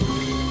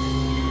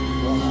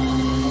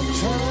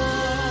What's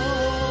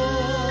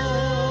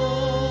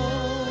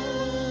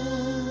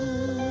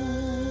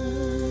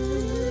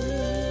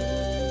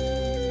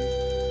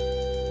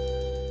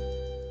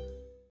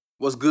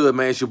good,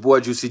 man? It's your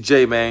boy Juicy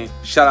J, man.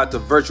 Shout out to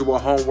Virtual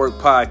Homework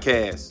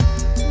Podcast.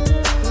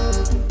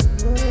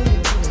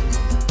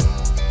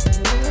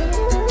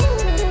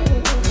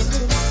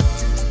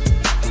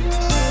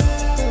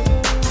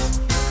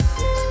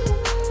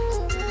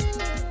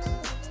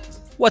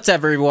 What's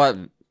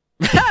everyone?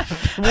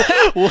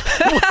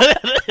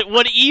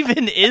 What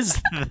even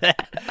is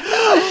that?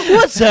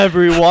 What's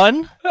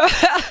everyone?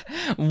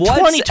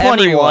 What's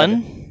 2021.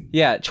 everyone?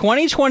 Yeah,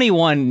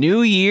 2021,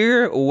 new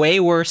year, way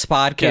worse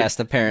podcast,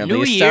 apparently.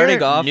 New Starting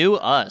year, off, new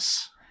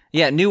us.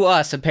 Yeah, new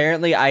us.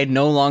 Apparently, I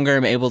no longer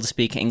am able to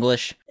speak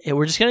English. Yeah,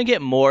 we're just going to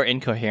get more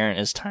incoherent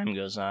as time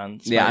goes on.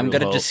 That's Yeah, my I'm real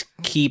going to hope. just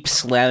keep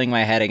slamming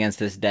my head against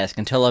this desk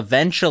until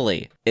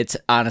eventually it's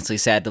honestly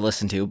sad to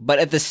listen to. But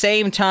at the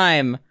same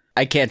time,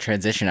 I can't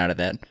transition out of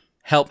that.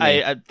 Help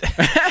me.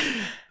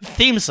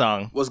 Theme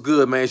song. What's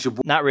good, man? It's your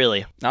boy. Not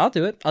really. I'll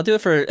do it. I'll do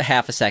it for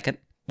half a second.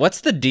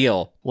 What's the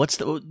deal? What's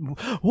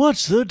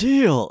the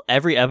deal?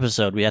 Every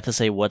episode we have to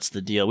say what's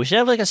the deal. We should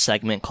have like a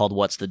segment called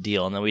What's the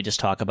Deal, and then we just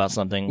talk about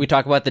something. We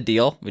talk about the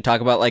deal. We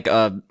talk about like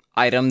a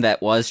item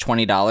that was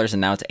 $20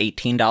 and now it's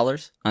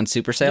 $18 on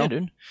Super Sale. Yeah,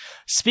 dude.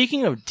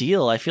 Speaking of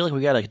deal, I feel like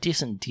we got a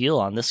decent deal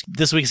on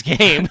this week's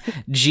game.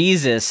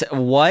 Jesus,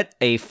 what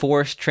a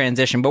forced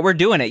transition. But we're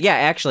doing it. Yeah,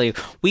 actually,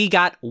 we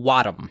got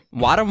Wadham.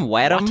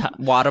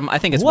 Wadham. I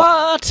think it's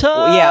What?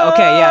 Yeah,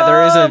 okay, yeah,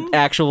 there is an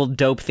actual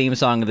dope theme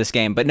song of this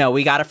game. But no,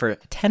 we got it for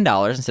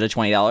 $10 instead of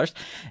 $20.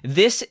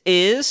 This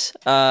is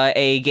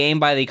a game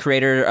by the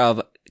creator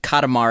of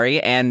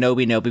Katamari and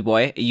Nobi Nobi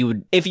Boy.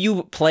 If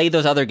you play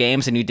those other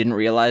games and you didn't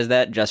realize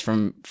that just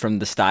from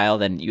the style,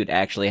 then you'd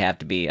actually have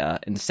to be an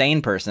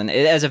insane person.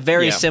 It has a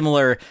very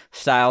similar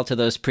style to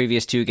those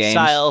previous two games.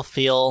 Style,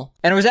 feel.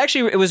 And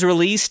it was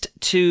released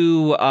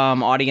to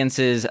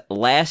audiences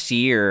last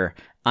year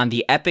on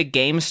the Epic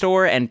Game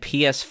Store and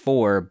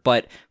PS4,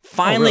 but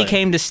finally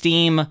came to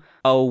Steam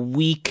a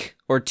week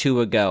or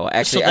two ago.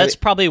 Actually, so that's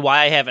probably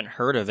why I haven't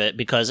heard of it,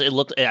 because I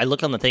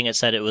looked on the thing, it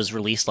said it was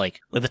released like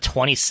the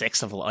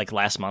 26th of like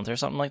last month or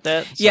something like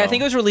that. Yeah, So- I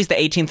think it was released the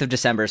 18th of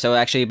December, so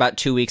actually about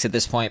 2 weeks at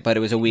this point, but it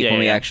was a week when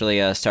we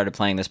actually started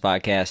playing this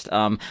podcast.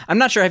 I'm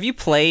not sure, have you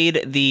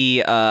played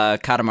the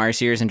Katamari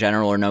series in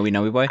general or Nobi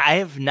Nobi Boy? I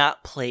have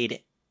not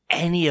played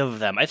any of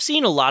them. I've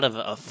seen a lot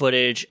of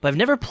footage, but I've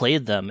never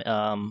played them.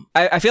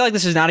 I feel like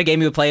this is not a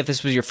game you would play if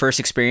this was your first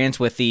experience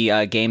with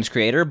the game's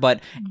creator, but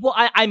Well,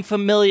 I'm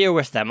familiar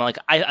with them. Like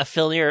I'm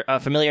familiar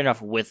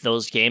enough with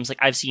those games. Like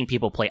I've seen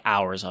people play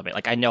hours of it.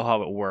 Like I know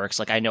how it works.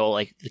 Like I know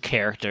like the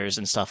characters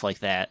and stuff like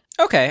that.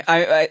 okay.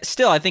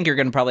 I think you're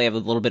going to probably have a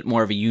little bit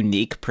more of a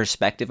unique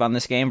perspective on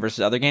this game versus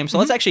other games. So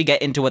let's actually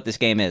get into what this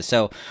game is.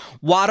 So,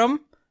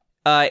 Wadham,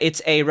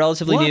 it's a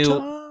relatively new.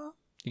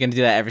 You're going to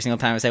do that every single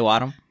time I say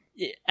Wadham?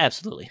 Yeah,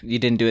 absolutely. You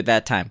didn't do it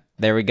that time.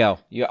 There we go.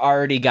 You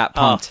already got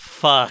pumped.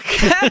 Oh, fuck.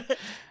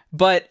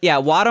 But yeah,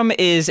 Wadham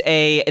is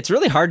it's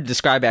really hard to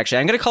describe actually.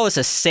 I'm going to call this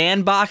a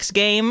sandbox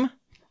game.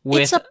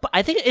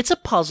 I think it's a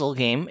puzzle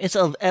game. It's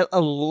a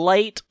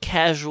light,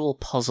 casual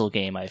puzzle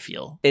game, I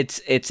feel.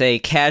 It's a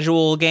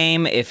casual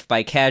game, if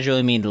by casual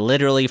you mean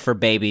literally for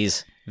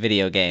babies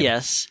video game.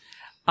 Yes.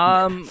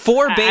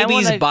 For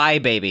babies by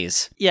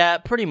babies. Yeah,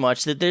 pretty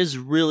much. That there's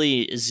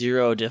really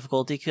zero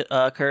difficulty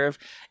curve.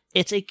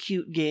 It's a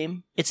cute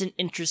game. It's an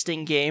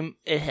interesting game.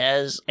 It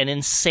has an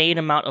insane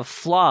amount of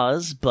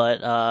flaws,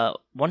 but why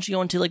don't you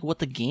go into like what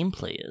the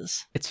gameplay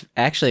is? It's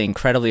actually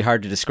incredibly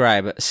hard to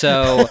describe.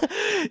 So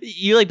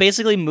you like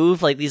basically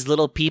move like these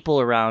little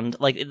people around.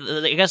 Like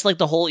I guess like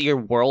your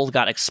world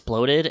got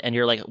exploded, and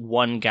you're like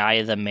one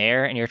guy, the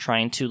mayor, and you're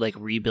trying to like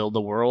rebuild the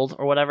world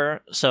or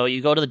whatever. So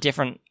you go to the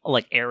different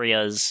like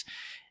areas.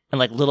 And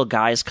like little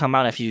guys come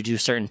out after you do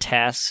certain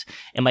tasks.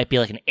 It might be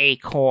like an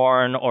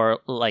acorn or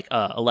like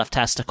a left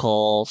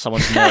testicle,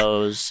 someone's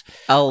nose.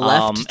 A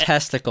left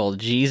testicle,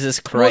 Jesus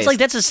Christ. Well, it's like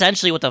that's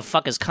essentially what the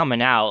fuck is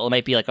coming out. It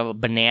might be like a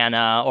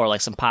banana or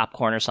like some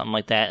popcorn or something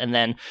like that. And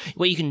then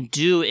what you can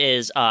do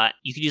is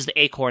you can use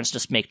the acorns to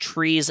just make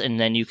trees, and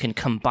then you can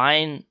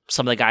combine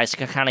some of the guys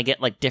to kind of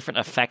get like different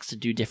effects to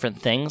do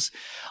different things.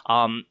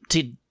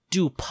 To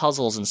do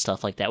puzzles and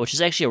stuff like that, which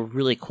is actually a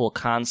really cool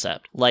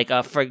concept. Like,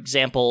 for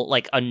example,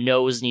 like a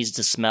nose needs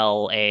to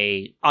smell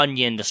a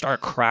onion to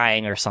start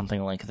crying or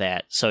something like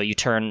that. So you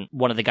turn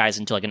one of the guys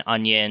into like an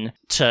onion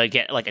to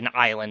get like an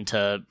island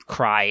to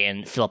cry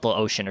and fill up the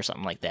ocean or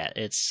something like that.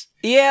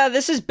 Yeah,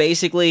 this is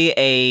basically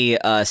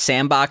a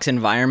sandbox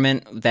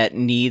environment that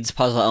needs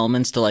puzzle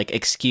elements to like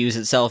excuse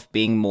itself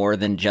being more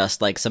than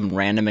just like some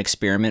random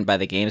experiment by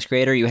the game's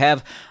creator. You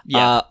have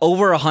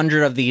over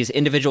 100 of these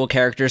individual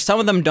characters. Some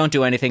of them don't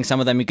do anything. Some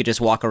of them you could just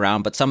walk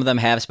around, but some of them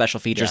have special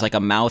features like a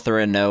mouth or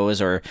a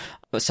nose or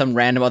some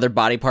random other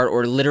body part,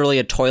 or literally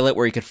a toilet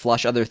where you could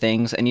flush other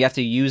things. And you have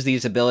to use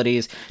these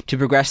abilities to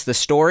progress the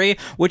story,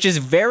 which is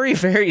very,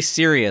 very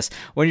serious.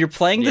 When you're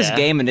playing this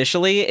game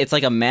initially, it's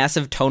like a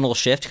massive tonal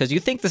shift because you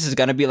think this is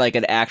going to be like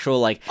an actual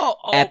like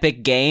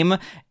epic game.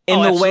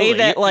 in the way absolutely.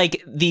 that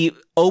like the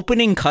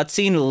opening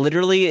cutscene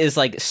literally is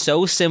like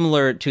so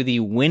similar to the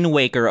Wind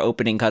Waker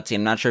opening cutscene.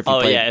 I'm not sure if you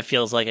played. Yeah, it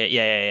feels like it.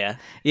 Yeah.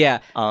 Yeah.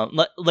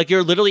 Like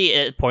you're literally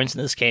at points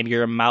in this game,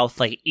 your mouth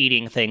like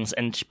eating things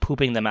and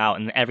pooping them out,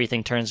 and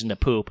everything turns into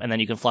poop, and then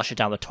you can flush it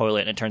down the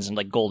toilet, and it turns into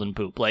like golden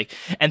poop. Like,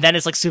 and then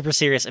it's like super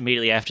serious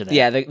immediately after that.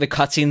 Yeah, the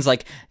cutscene's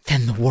like,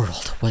 then the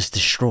world was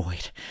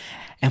destroyed,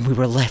 and we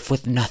were left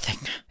with nothing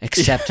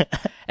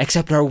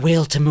except our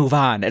will to move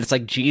on. And it's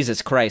like,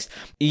 Jesus Christ.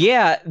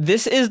 Yeah,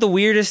 this is the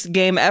weirdest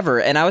game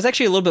ever. And I was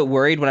actually a little bit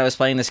worried when I was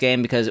playing this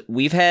game because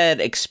we've had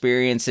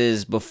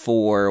experiences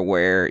before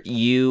where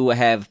you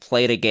have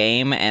played a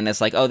game and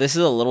it's like, oh, this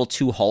is a little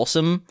too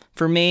wholesome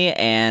for me,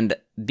 and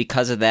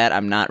because of that,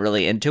 I'm not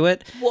really into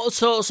it. Well,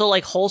 so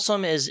like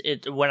wholesome is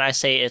it when I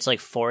say it's like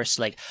forced,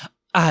 like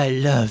I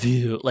love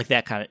you, like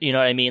that kind of, you know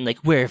what I mean? Like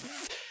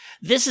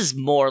this is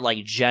more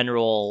like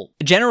general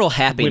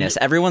happiness.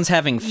 Everyone's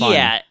having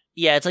fun.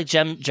 Yeah, it's like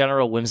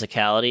general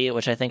whimsicality,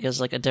 which I think is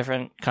like a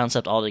different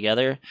concept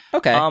altogether.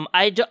 Okay.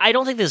 I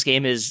don't think this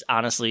game is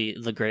honestly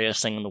the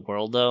greatest thing in the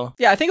world, though.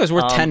 Yeah, I think it was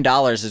worth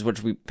 $10 is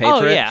what we paid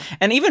for it. Yeah.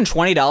 And even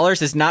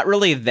 $20 is not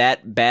really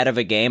that bad of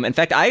a game. In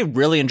fact, I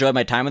really enjoyed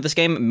my time with this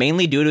game,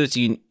 mainly due to its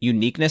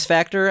uniqueness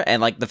factor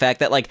and like the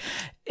fact that like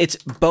it's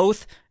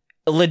both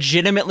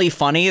legitimately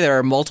funny. There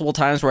are multiple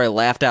times where I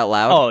laughed out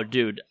loud. Oh,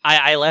 dude,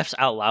 I laughed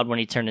out loud when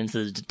he turned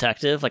into the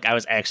detective. Like I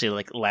was actually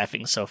like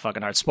laughing so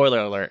fucking hard. Spoiler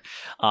alert.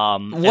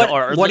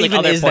 What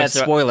even is that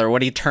spoiler?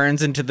 When he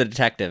turns into the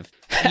detective?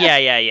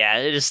 yeah.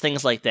 It is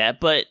things like that.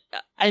 But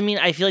I mean,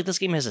 I feel like this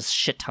game has a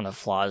shit ton of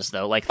flaws,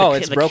 though. Like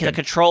it's broken.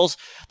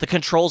 The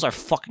controls are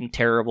fucking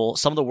terrible.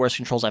 Some of the worst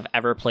controls I've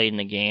ever played in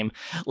a game.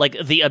 Like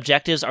the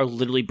objectives are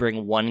literally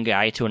bring one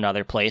guy to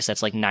another place.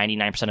 That's like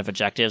 99% of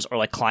objectives, or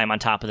like climb on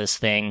top of this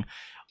thing.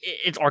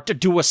 Or to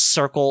do a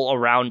circle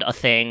around a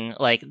thing.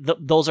 Like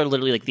those are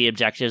literally like the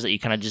objectives that you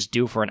kind of just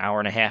do for an hour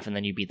and a half, and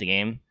then you beat the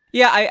game.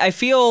 Yeah, I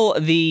feel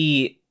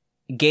the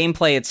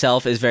gameplay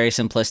itself is very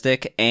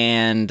simplistic,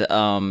 and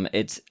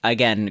it's,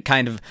 again,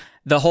 kind of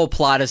the whole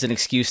plot is an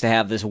excuse to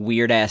have this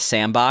weird-ass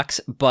sandbox,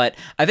 but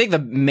I think the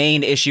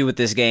main issue with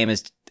this game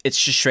is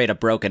it's just straight up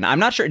broken. I'm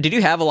not sure, did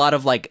you have a lot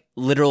of, like,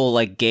 literal,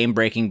 like,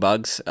 game-breaking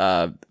bugs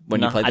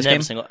when you played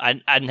this game? I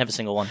didn't have a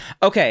single one.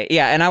 Okay,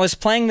 yeah, and I was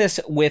playing this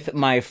with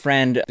my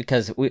friend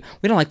because we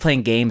don't like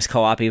playing games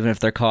co-op, even if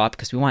they're co-op,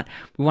 because we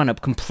want a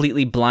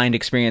completely blind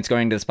experience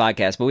going to this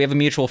podcast. But we have a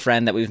mutual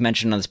friend that we've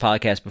mentioned on this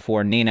podcast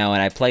before, Nino,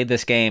 and I played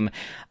this game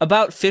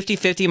about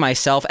 50-50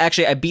 myself.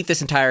 Actually, I beat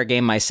this entire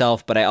game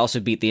myself, but I also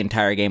beat the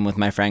entire game with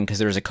my friend because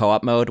there was a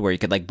co-op mode where you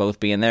could like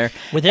both be in there.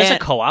 Wait, there's a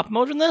co-op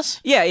mode in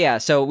this? Yeah.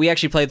 So we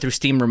actually played through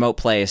Steam Remote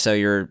Play. So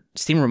your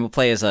Steam Remote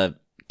Play is a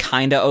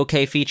kind of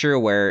okay feature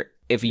where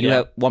if you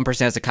have one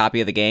person has a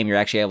copy of the game, you're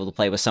actually able to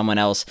play with someone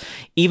else,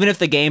 even if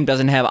the game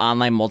doesn't have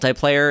online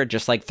multiplayer,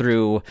 just like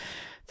through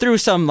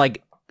some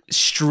like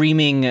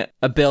streaming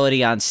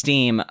ability on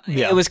Steam.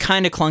 Yeah. It was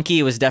kind of clunky.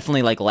 It was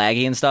definitely like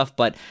laggy and stuff,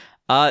 but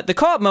the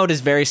co-op mode is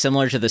very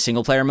similar to the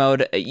single player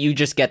mode. You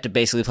just get to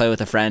basically play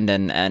with a friend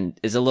and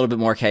is a little bit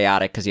more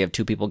chaotic because you have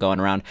two people going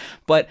around.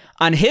 But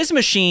on his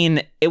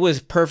machine, it was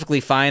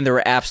perfectly fine. There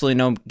were absolutely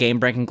no game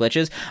breaking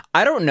glitches.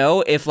 I don't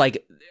know if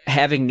like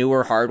having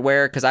newer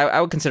hardware, because I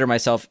would consider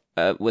myself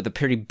with a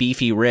pretty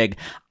beefy rig.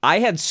 I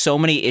had so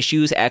many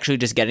issues actually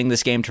just getting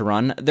this game to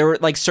run. There were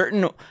like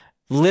certain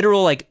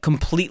literal like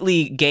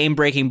completely game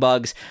breaking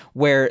bugs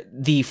where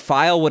the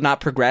file would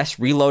not progress.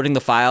 Reloading the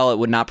file, it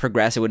would not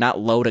progress. It would not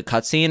load a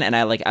cutscene, and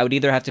I would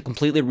either have to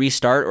completely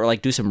restart or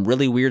like do some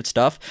really weird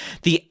stuff.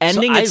 The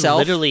ending itself,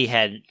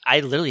 I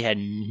literally had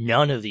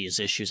none of these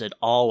issues at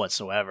all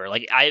whatsoever.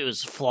 Like I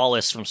was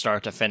flawless from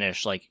start to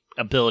finish. Like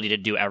ability to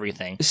do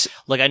everything.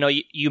 Like I know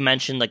you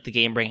mentioned like the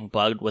game breaking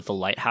bug with the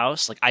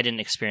lighthouse. Like I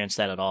didn't experience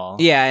that at all.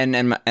 Yeah,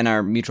 and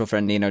our mutual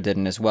friend Nino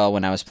didn't as well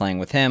when I was playing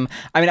with him.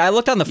 I mean, I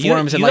looked on the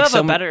forums and like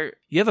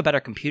you have a better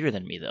computer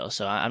than me though,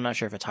 so I'm not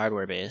sure if it's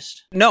hardware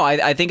based. No,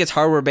 I think it's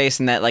hardware based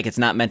in that like it's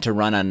not meant to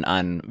run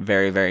on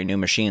very, very new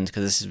machines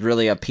because this is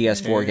really a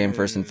PS4 game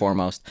first and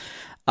foremost.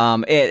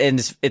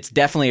 It's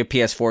definitely a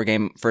PS4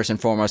 game first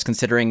and foremost,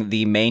 considering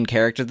the main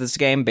character of this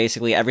game.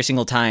 Basically, every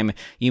single time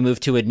you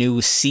move to a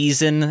new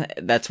season,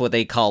 that's what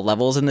they call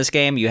levels in this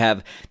game. You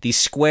have the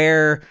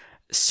square,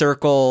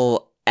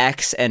 circle,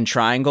 X, and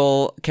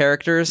triangle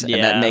characters, and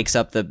that makes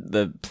up the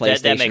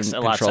PlayStation that makes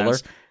a controller. Lot of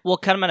sense. Well,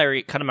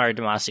 Katamari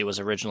Damacy was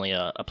originally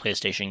a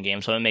PlayStation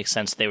game, so it makes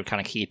sense they would kind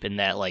of keep in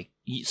that like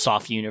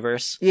soft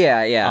universe.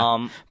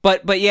 Yeah.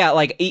 But yeah,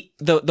 like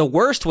the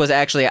worst was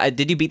actually,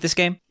 did you beat this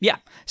game? Yeah.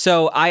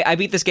 So I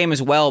beat this game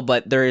as well,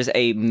 but there is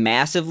a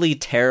massively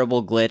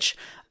terrible glitch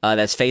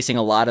that's facing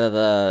a lot of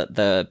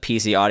the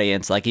PC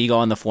audience. Like you go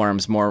on the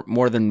forums,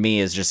 more than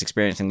me is just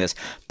experiencing this.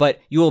 But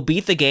you will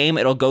beat the game,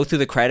 it'll go through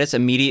the credits,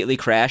 immediately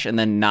crash, and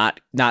then not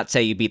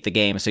say you beat the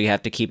game. So you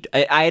have to keep.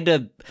 I had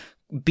to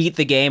beat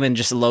the game and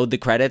just load the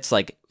credits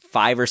like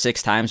 5 or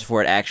 6 times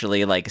before it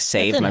actually like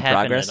saved my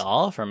progress. At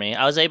all for me.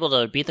 I was able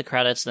to beat the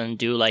credits, then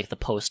do like the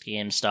post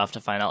game stuff to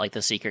find out like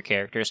the secret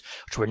characters,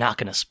 which we're not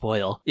going to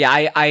spoil. Yeah,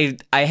 I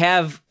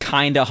have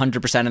kind of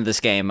 100% of this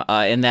game,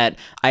 in that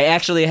I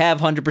actually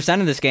have 100%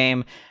 of this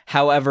game.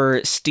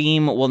 However,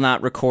 Steam will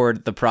not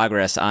record the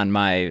progress on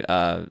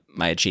my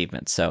my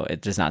achievements, so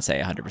it does not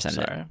say 100%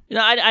 of it. You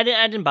know, I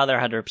didn't bother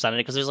 100% of it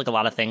because there's like a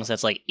lot of things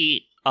that's like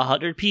eat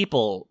 100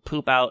 people,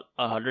 poop out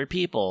 100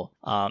 people,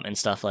 and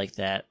stuff like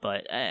that.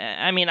 But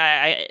I mean,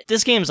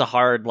 this game's a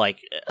hard like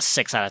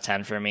 6 out of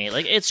 10 for me.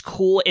 Like, it's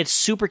cool, it's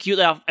super cute.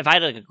 If I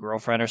had like a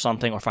girlfriend or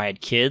something, or if I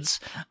had kids,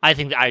 I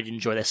think that I'd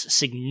enjoy this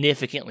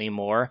significantly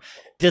more.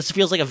 This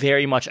feels like a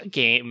very much a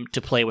game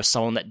to play with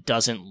someone that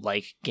doesn't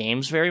like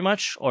games very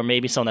much, or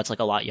maybe someone that's like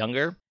a lot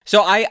younger.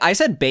 So I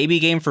said baby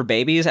game for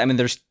babies. I mean,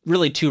 there's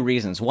really two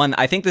reasons. One,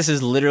 I think this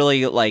is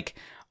literally like,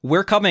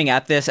 we're coming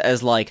at this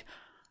as like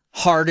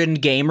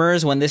hardened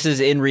gamers when this is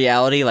in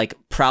reality like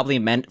probably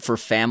meant for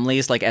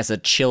families, like as a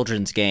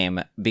children's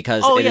game,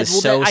 because it is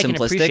so simplistic. I can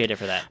appreciate it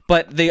for that.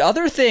 But the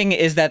other thing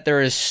is that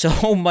there is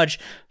so much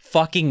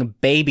fucking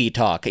baby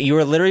talk. You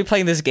are literally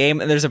playing this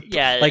game and there's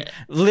like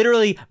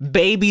literally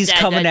babies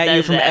coming at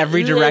you from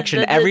every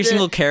direction. Every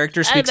single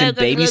character speaks in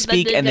baby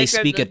speak and they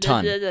speak a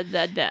ton.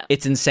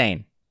 It's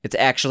insane. It's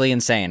actually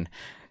insane.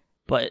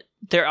 But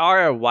there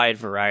are a wide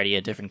variety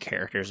of different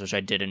characters, which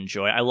I did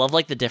enjoy. I love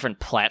like the different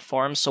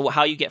platforms. So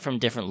how you get from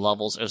different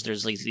levels is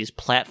there's like these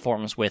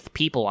platforms with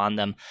people on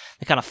them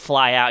that kind of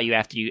fly out you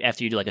after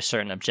you do like a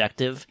certain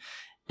objective.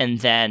 And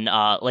then,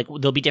 like,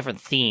 they'll be different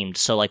themed.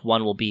 So, like,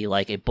 one will be,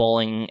 like, a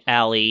bowling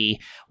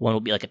alley. One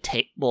will be, like, a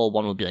table.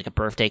 One will be, like, a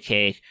birthday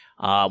cake.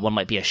 One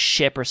might be a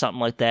ship or something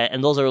like that.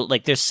 And those are,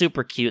 like, they're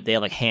super cute. They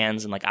have, like,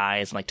 hands and, like,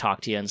 eyes and, like,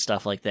 talk to you and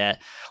stuff like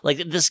that. Like,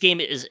 this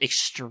game is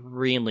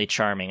extremely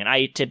charming. And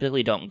I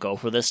typically don't go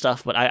for this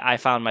stuff, but I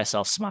found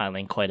myself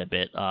smiling quite a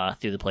bit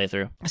through the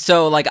playthrough.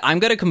 So, like, I'm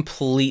going to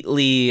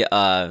completely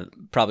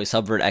probably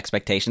subvert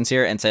expectations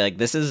here and say, like,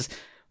 this is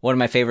one of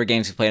my favorite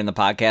games we played in the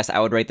podcast. I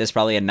would rate this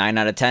probably a 9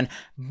 out of 10.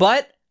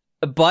 But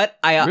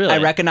I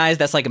recognize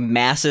that's like a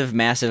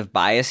massive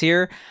bias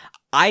here.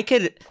 I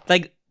could,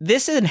 like,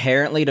 this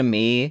inherently to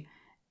me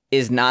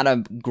is not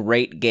a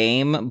great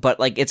game, but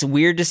like it's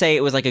weird to say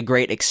it was like a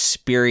great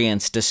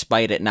experience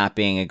despite it not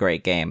being a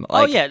great game.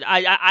 Like, oh yeah,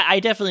 I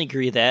definitely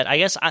agree with that. I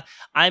guess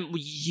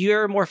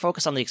you're more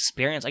focused on the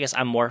experience. I guess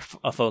I'm more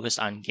focused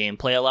on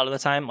gameplay a lot of the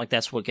time. Like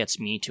that's what gets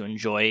me to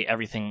enjoy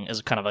everything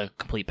as kind of a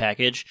complete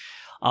package.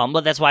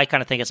 But that's why I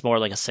kind of think it's more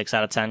like a 6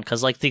 out of 10,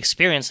 because like the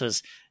experience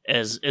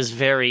is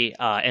very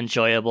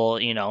enjoyable.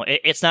 You know,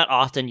 it's not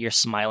often you're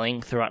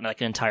smiling throughout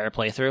like an entire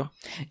playthrough.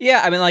 Yeah,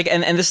 I mean, like,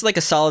 and this is like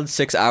a solid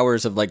 6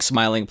 hours of like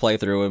smiling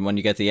playthrough, and when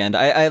you get to the end,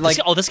 I like.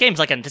 This game's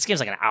like an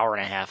hour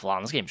and a half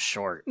long. This game's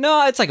short.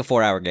 No, it's like a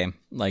 4-hour game,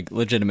 like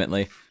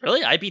legitimately.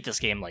 Really, I beat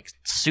this game like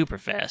super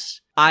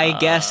fast. I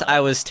guess I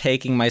was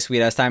taking my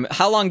sweet ass time.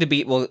 How long to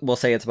beat? We'll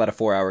say it's about a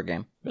 4-hour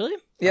game.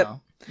 Really? Yep. Oh.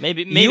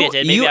 Maybe it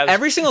did. Maybe I was,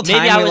 every single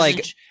time you're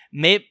like,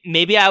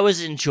 maybe I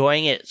was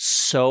enjoying it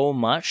so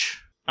much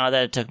that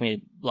it took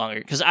me longer.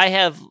 Because I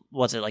have,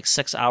 like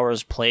 6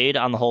 hours played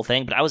on the whole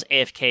thing, but I was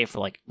AFK for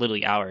like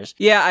literally hours.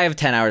 Yeah, I have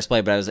 10 hours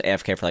played, but I was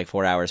AFK for like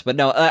 4 hours. But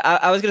no,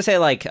 I was gonna say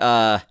like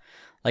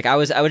I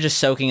was just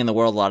soaking in the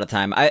world a lot of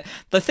time.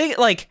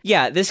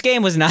 This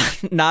game was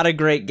not a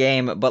great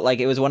game, but like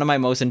it was one of my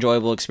most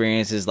enjoyable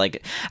experiences.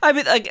 Like, I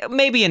mean, like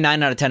maybe a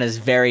 9 out of 10 is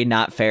very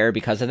not fair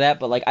because of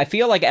that, but like I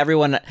feel like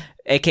everyone,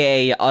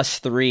 aka us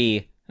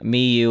three,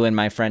 me, you, and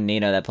my friend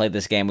Nina that played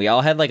this game, we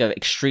all had like an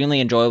extremely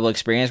enjoyable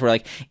experience where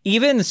like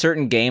even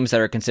certain games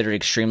that are considered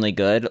extremely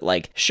good,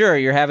 like sure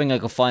you're having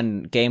like a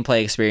fun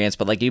gameplay experience,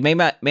 but like you may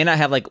not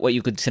have like what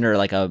you consider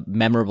like a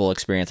memorable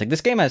experience. Like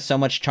this game has so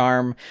much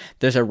charm.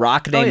 There's a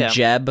rock named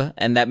Jeb,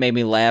 and that made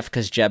me laugh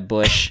because Jeb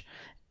Bush.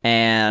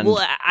 And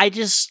well, I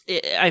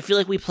feel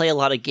like we play a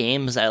lot of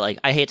games that like,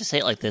 I hate to say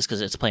it like this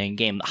because it's playing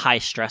game, high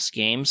stress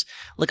games.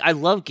 Like I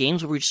love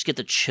games where we just get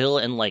to chill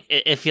and like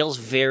it feels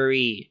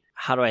very,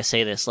 how do I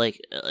say this? Like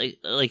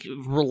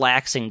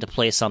relaxing to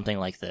play something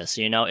like this,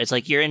 you know? It's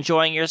like you're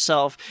enjoying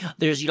yourself.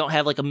 You don't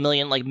have like a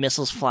million like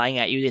missiles flying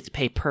at you have to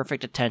pay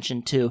perfect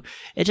attention to.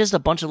 It's just a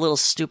bunch of little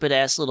stupid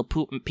ass little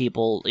poop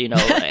people, you know,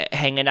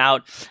 hanging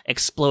out,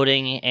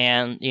 exploding,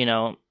 and, you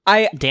know,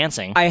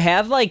 dancing. I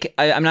have like,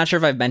 I'm not sure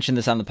if I've mentioned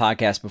this on the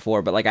podcast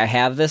before, but like I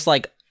have this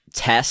like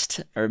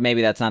test, or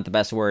maybe that's not the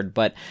best word,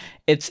 but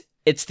it's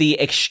the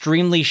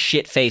extremely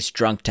shit-faced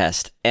drunk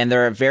test. And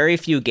there are very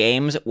few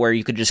games where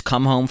you could just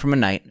come home from a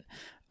night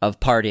of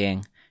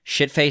partying,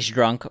 shit-faced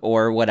drunk,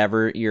 or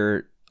whatever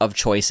your of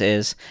choice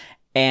is,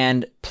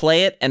 and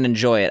play it and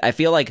enjoy it. I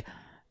feel like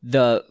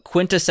the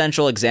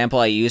quintessential example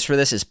I use for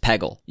this is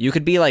Peggle. You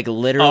could be like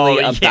literally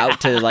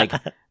about to like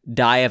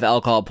die of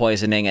alcohol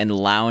poisoning and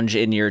lounge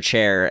in your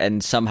chair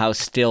and somehow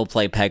still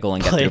play Peggle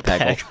and get through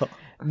Peggle.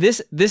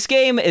 This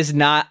game is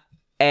not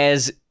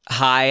as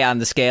high on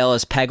the scale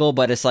as Peggle,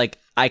 but it's like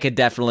I could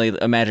definitely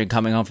imagine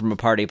coming home from a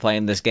party,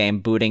 playing this game,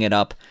 booting it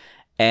up,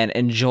 and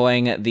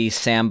enjoying the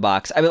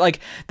sandbox. I mean, like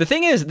the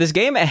thing is, this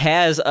game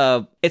has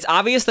it's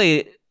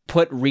obviously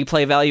put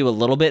replay value a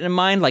little bit in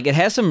mind. Like it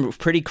has some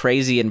pretty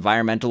crazy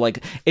environmental.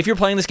 Like if you're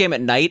playing this game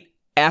at night,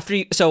 after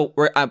you,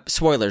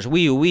 spoilers,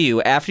 Wii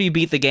U, after you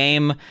beat the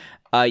game,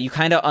 you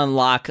kind of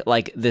unlock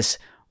like this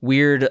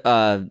weird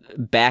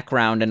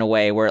background in a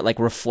way where it like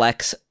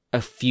reflects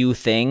a few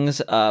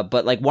things,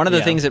 but like one of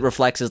the things it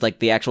reflects is like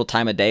the actual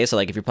time of day. So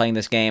like if you're playing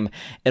this game,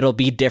 it'll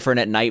be different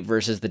at night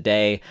versus the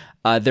day.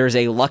 There's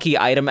a lucky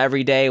item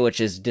every day,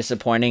 which is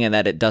disappointing in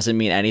that it doesn't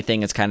mean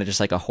anything. It's kind of just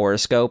like a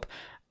horoscope.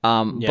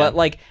 But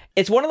like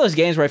it's one of those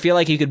games where I feel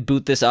like you could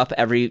boot this up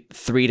every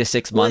 3 to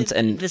 6 months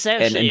and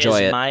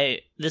enjoy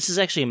it. This is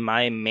actually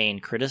my main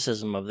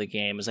criticism of the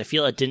game is I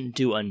feel it didn't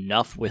do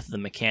enough with the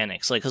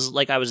mechanics. Like, cause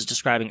like I was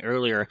describing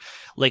earlier,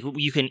 like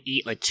you can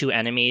eat like two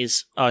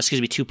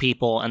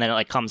people, and then it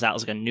like comes out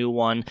as like a new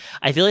one.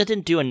 I feel like it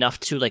didn't do enough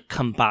to like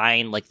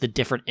combine like the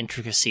different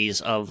intricacies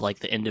of like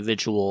the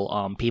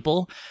individual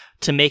people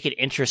to make it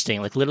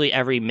interesting. Like literally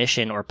every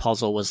mission or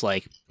puzzle was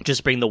like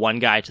just bring the one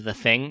guy to the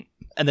thing.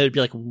 And there'd be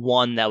like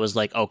one that was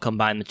like, oh,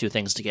 combine the two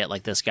things to get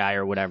like this guy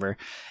or whatever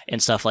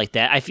and stuff like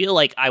that. I feel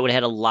like I would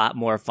have had a lot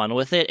more fun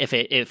with it if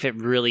it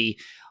really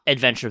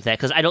adventured with that,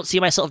 because I don't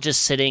see myself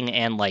just sitting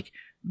and like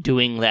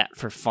doing that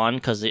for fun,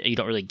 because you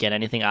don't really get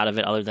anything out of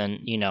it other than,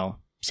 you know,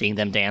 seeing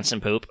them dance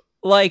and poop.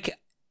 Like,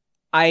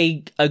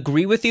 I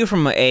agree with you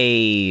from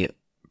a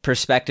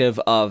perspective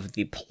of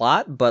the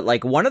plot, but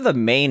like one of the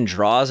main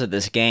draws of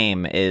this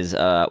game is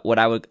what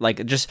I would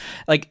like, just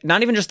like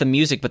not even just the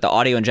music but the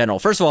audio in general.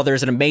 First of all,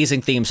 there's an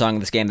amazing theme song in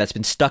this game that's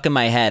been stuck in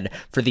my head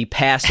for the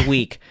past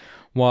week.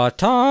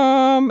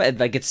 Watam, and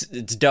like it's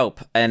dope.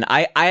 And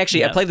I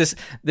actually I played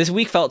this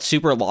week, felt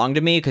super long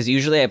to me because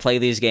usually I play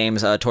these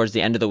games towards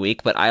the end of the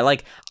week, but I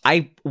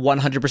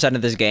 100%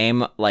 of this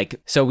game, like,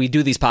 so we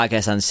do these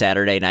podcasts on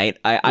Saturday night.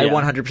 I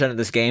 100% of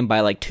this game by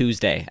like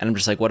Tuesday, and I'm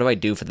just like, what do I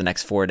do for the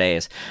next 4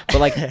 days? But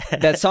like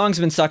that song's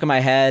been stuck in my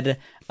head.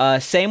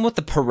 Same with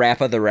the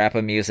Parappa the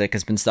Rapper music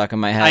has been stuck in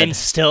my head.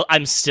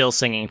 I'm still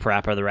singing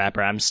Parappa the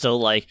Rapper. I'm still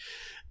like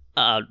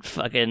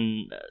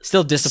fucking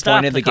still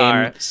disappointed the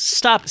game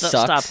stop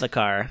the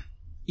car.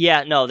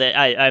 Yeah, no, that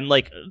I'm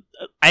like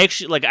I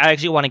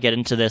actually want to get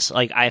into this.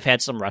 Like, I've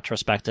had some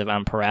retrospective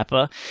on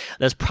Parappa.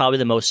 That's probably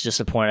the most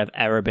disappointed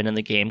I've ever been in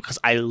the game, because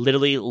I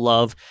literally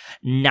love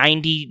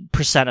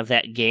 90% of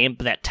that game,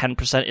 but that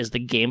 10% is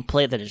the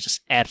gameplay that is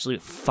just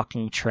absolute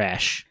fucking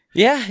trash.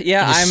 Yeah,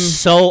 I'm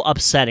so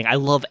upsetting. I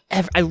love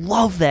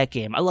that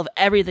game. I love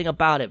everything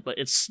about it, but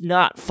it's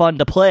not fun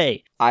to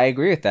play. I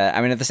agree with that.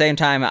 I mean, at the same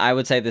time, I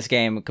would say this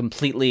game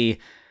completely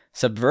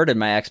subverted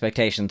my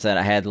expectations. That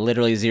I had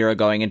literally zero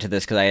going into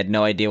this because I had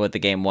no idea what the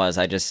game was.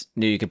 I just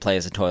knew you could play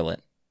as a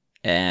toilet,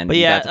 and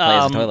got to play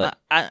as a toilet.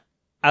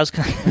 I was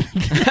kind of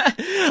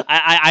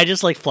I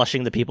just like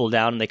flushing the people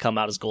down and they come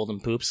out as golden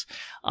poops.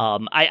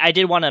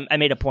 I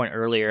made a point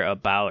earlier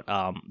about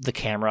the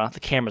camera. The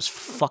camera's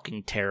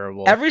fucking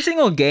terrible. Every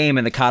single game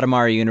in the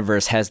Katamari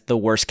universe has the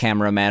worst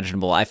camera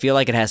imaginable. I feel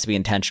like it has to be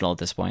intentional at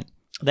this point.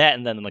 That,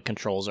 and then the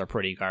controls are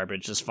pretty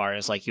garbage as far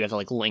as like you have to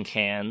like link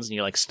hands and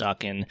you're like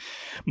stuck in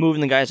moving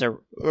the guys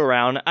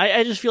around.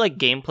 I just feel like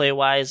gameplay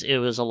wise it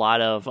was a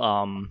lot of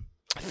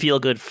feel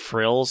good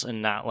frills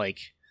and not like,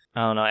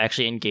 I don't know,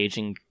 actually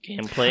engaging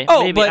gameplay.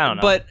 Oh, maybe, I don't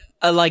know. But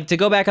like, to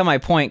go back on my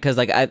point, because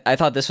like I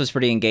thought this was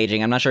pretty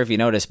engaging. I'm not sure if you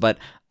noticed, but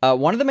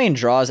one of the main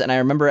draws, and I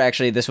remember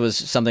actually this was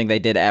something they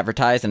did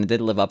advertise and it did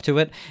live up to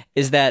it,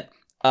 is that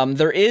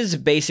there is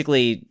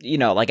basically, you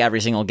know, like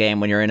every single game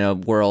when you're in a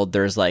world,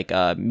 there's like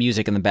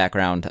music in the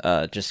background,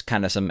 just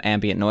kind of some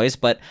ambient noise,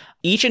 but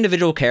each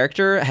individual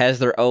character has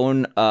their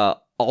own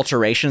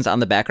alterations on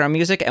the background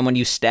music, and when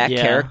you stack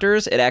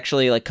characters, it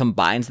actually like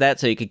combines that,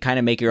 so you can kind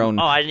of make your own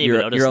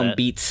your own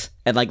beats,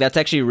 and like that's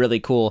actually really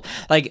cool.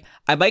 Like,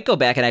 I might go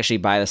back and actually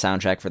buy the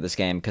soundtrack for this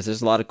game because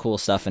there's a lot of cool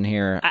stuff in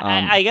here.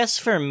 I guess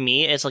for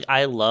me, it's like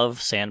I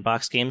love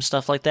sandbox game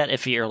stuff like that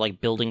if you're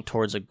like building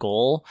towards a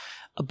goal.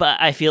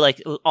 But I feel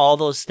like all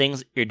those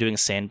things you're doing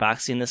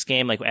sandboxing in this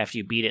game, like after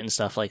you beat it and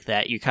stuff like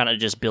that, you're kind of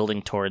just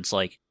building towards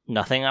like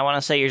nothing. I want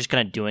to say you're just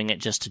kind of doing it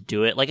just to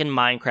do it. Like in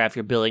Minecraft,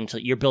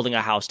 you're building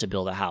a house to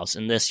build a house.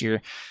 In this,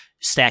 you're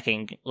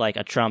stacking like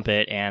a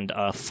trumpet and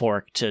a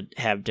fork to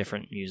have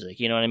different music.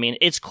 You know what I mean?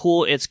 It's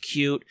cool. It's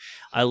cute.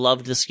 I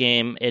love this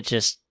game. It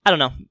just, I don't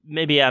know.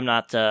 Maybe I'm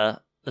not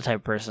the type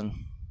of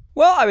person.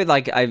 Well, I mean,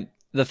 like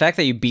the fact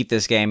that you beat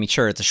this game,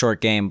 sure, it's a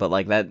short game, but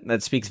like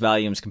that speaks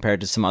volumes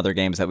compared to some other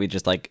games that we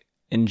just like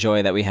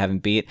enjoy that we haven't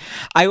beat.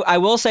 I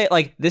will say,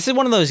 like, this is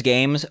one of those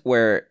games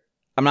where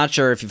I'm not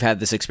sure if you've had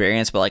this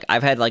experience, but like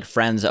I've had like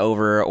friends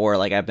over, or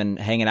like I've been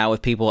hanging out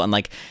with people, and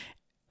like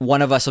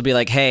one of us will be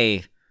like,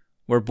 hey,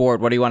 we're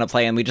bored, what do you want to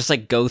play? And we just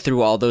like go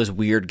through all those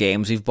weird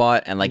games we've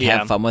bought and like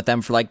have fun with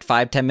them for like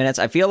 5-10 minutes.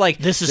 I feel like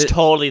this is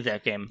totally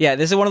that game. Yeah,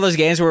 this is one of those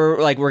games where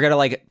like we're gonna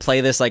like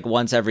play this like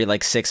once every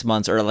like 6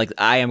 months, or like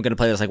I am gonna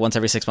play this like once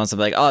every 6 months and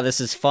be like, oh, this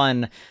is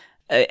fun.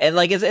 And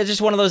like it's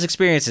just one of those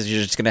experiences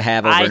you're just gonna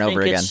have over and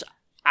over again.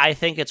 I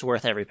think it's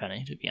worth every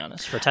penny, to be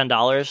honest. For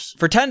 $10,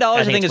 for $10,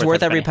 I think it's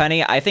worth every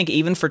penny. I think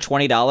even for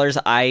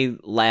 $20, I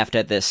laughed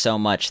at this so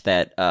much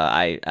that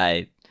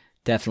I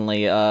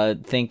definitely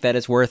think that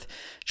it's worth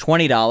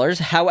 $20.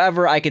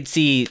 However, I could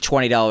see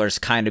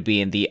 $20 kind of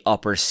being the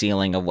upper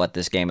ceiling of what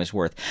this game is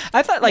worth.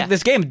 I thought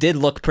this game did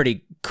look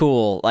pretty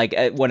cool, like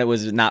when it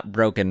was not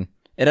broken.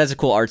 It has a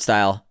cool art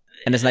style.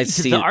 And it's nice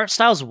to see. The art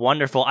style is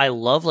wonderful. I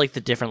love like the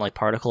different like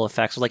particle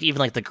effects, like even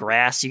like the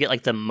grass. You get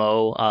like the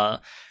mow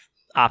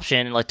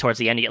option, like towards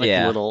the end, you get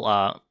like the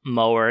little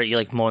mower. You're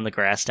like mowing the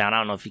grass down. I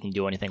don't know if you can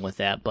do anything with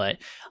that, but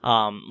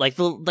like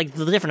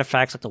the different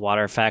effects, like the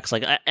water effects,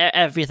 like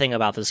everything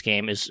about this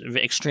game is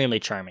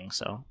extremely charming.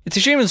 So it's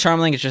extremely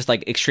charming. It's just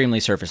like extremely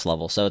surface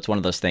level. So it's one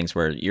of those things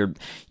where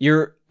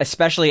you're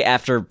especially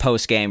after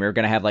post game, you're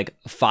gonna have like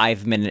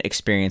 5-minute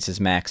experiences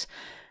max.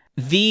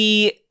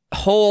 The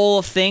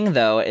whole thing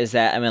though is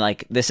that, I mean,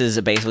 like, this is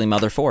basically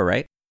Mother 4,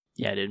 right?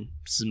 Yeah, dude,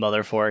 this is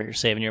Mother 4. You're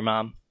saving your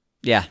mom.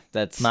 Yeah,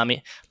 that's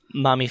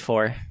mommy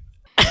 4.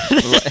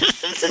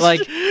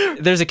 Like,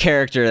 there's a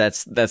character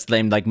that's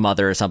named like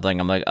Mother or something.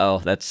 I'm like, oh,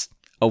 that's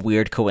a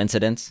weird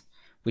coincidence.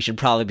 We should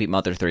probably beat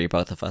Mother 3,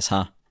 both of us,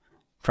 huh?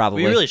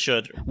 Probably. We really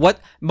should. What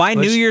my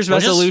New Year's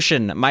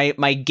resolution,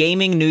 my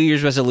gaming New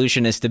Year's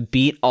resolution is to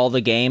beat all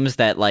the games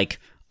that like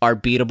are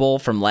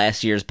beatable from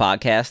last year's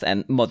podcast,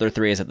 and Mother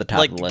 3 is at the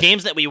top of the list.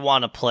 Games that we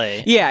want to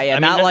play. Yeah,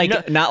 not like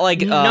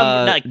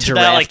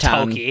Giraffe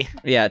Town. Toki.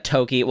 Yeah,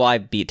 Toki. Well, I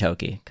beat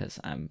Toki because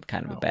I'm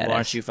kind of a badass. Well,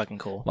 aren't you fucking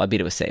cool? Well, I beat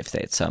it with save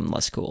state, so I'm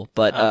less cool.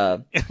 But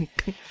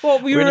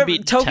well, we were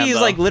Toki is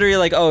like literally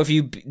like, oh, if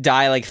you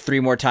die like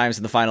 3 more times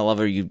in the final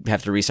level, you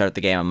have to restart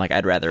the game. I'm like,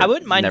 I'd rather. I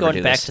wouldn't mind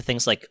going back to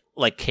things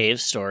like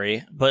Cave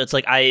Story, but it's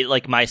like I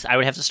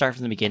would have to start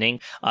from the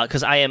beginning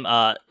because I am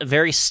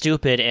very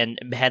stupid and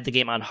had the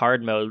game on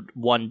hard mode,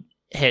 1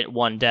 hit,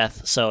 1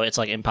 death, so it's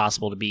like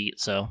impossible to beat.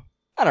 So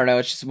I don't know,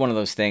 it's just one of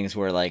those things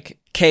where like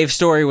Cave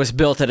Story was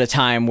built at a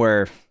time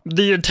where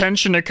the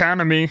attention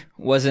economy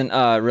wasn't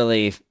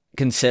really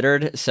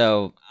considered,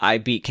 so I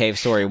beat Cave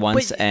Story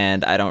once,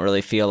 and I don't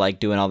really feel like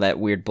doing all that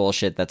weird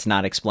bullshit that's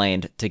not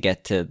explained to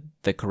get to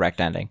the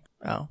correct ending.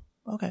 Oh,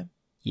 okay.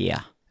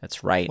 Yeah.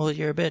 That's right. Well,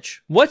 you're a bitch.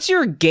 What's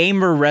your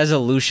gamer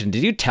resolution?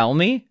 Did you tell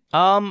me?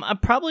 I'm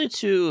probably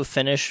to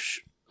finish,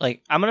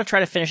 like, I'm going to try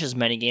to finish as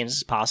many games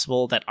as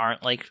possible that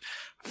aren't, like,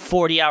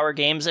 40-hour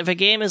games. If a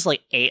game is, like,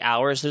 8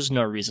 hours, there's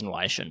no reason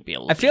why I shouldn't be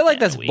able to. I feel like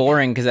that's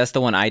boring because that's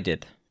the one I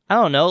did. I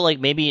don't know,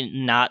 like, maybe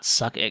not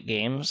suck at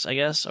games, I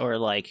guess, or,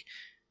 like,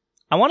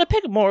 I want to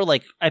pick more,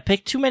 like, I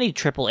picked too many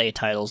AAA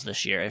titles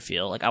this year, I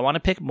feel. Like, I want to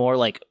pick more,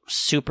 like,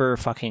 super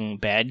fucking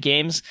bad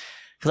games.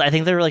 Because I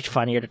think they're, like,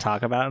 funnier to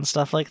talk about and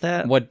stuff like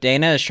that. What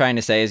Dana is trying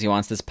to say is he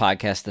wants this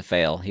podcast to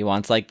fail. He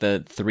wants, like,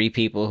 the 3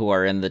 people who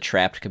are in the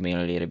Trapped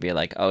community to be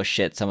like, oh,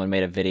 shit, someone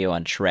made a video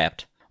on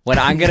Trapped. When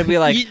I'm going to be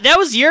like... that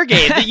was your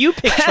game that you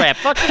picked, Trapped.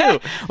 Fuck you.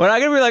 When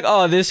I'm going to be like,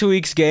 oh, this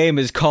week's game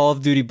is Call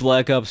of Duty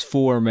Black Ops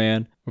 4,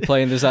 man. We're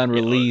playing this on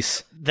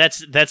release.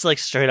 That's like,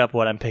 straight up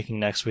what I'm picking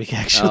next week,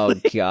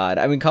 actually. Oh, God.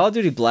 I mean, Call of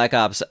Duty Black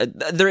Ops...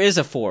 there is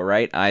a 4,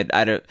 right? I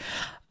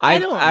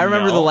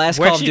remember the last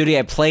Call of Duty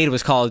I played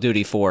was Call of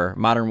Duty 4,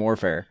 Modern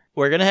Warfare.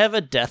 We're going to have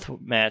a death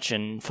match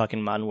in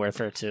fucking Modern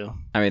Warfare 2.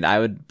 I mean, I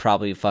would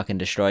probably fucking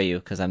destroy you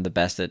because I'm the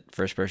best at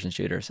first-person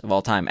shooters of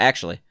all time.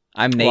 Actually,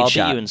 I'm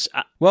Nadeshot.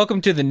 Welcome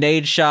to the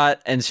Nadeshot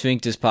and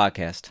Sphinctus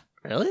podcast.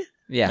 Really?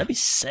 Yeah. That'd be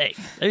sick.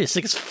 That'd be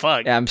sick as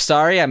fuck. Yeah, I'm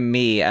sorry I'm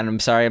me, and I'm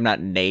sorry I'm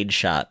not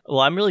Nadeshot. Well,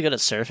 I'm really good at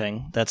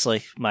surfing. That's,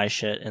 like, my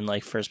shit in,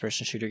 like,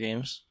 first-person shooter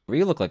games.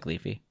 You look like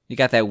Leafy. You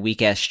got that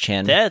weak-ass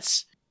chin.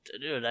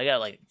 Dude, I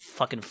got like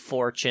fucking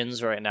 4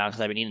 chins right now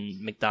because I've been eating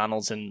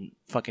McDonald's and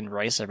fucking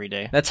rice every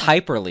day. That's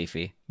hyper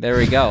Leafy. There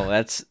we go.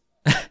 That's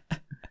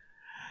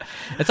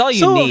all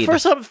you need. So,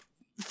 first up,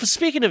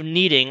 speaking of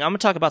needing, I'm going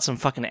to talk about some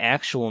fucking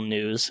actual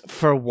news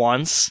for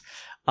once.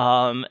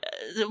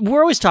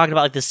 We're always talking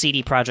about like the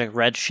CD Projekt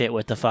Red shit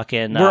with the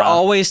fucking. We're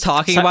always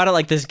talking about it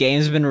like this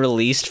game's been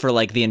released for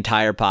like the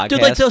entire podcast.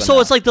 Dude, like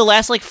it's like the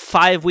last like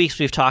 5 weeks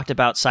we've talked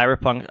about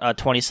Cyberpunk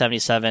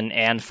 2077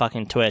 and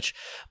fucking Twitch,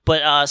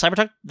 but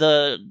Cyberpunk,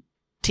 the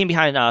team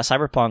behind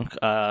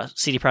Cyberpunk,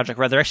 CD Projekt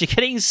Red, they're actually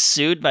getting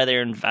sued by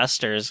their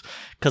investors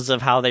because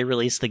of how they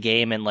released the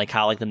game and like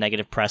how like the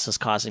negative press is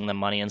costing them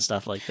money and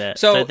stuff like that.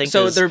 So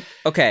they're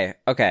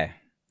okay.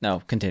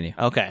 No, continue.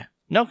 Okay.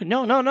 No.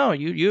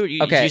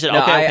 You okay. said,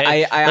 no,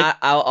 okay.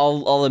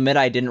 I'll admit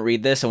I didn't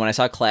read this, and when I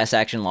saw class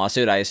action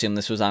lawsuit, I assumed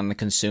this was on the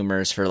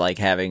consumers for like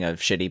having a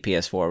shitty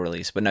PS4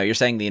 release. But no, you're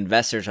saying the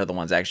investors are the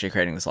ones actually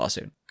creating this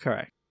lawsuit.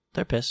 Correct.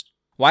 They're pissed.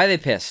 Why are they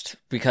pissed?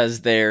 Because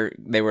they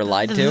were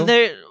lied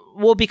to?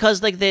 Well,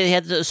 because like they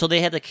had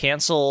to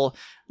cancel.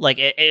 Like,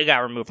 it got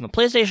removed from the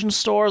PlayStation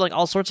Store, like,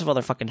 all sorts of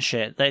other fucking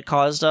shit that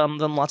caused them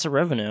lots of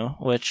revenue,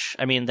 which,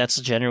 I mean, that's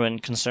a genuine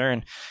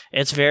concern.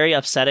 It's very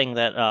upsetting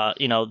that,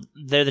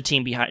 they're the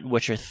team behind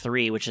Witcher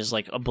 3, which is,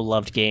 like, a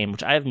beloved game,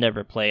 which I've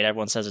never played.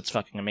 Everyone says it's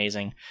fucking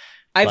amazing.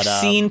 I've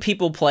seen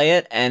people play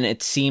it, and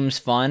it seems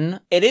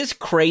fun. It is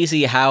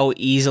crazy how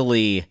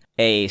easily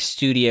a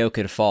studio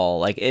could fall.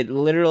 Like, it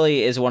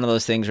literally is one of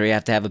those things where you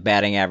have to have a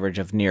batting average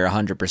of near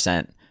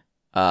 100%.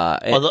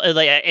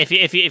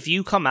 If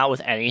you come out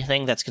with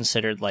anything that's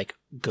considered like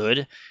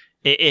good,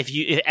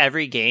 If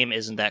every game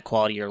isn't that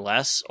quality or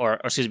less, or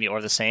excuse me,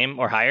 or the same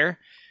or higher,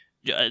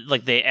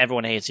 like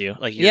everyone hates you.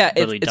 Like you're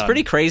literally it's done.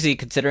 pretty crazy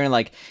considering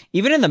like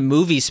even in the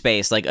movie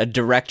space, like a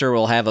director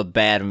will have a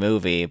bad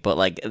movie, but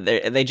like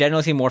they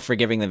generally seem more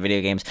forgiving than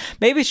video games.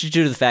 Maybe it's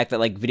due to the fact that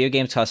like video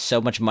games cost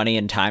so much money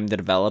and time to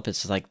develop.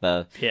 It's just like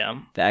the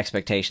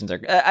expectations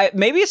are. I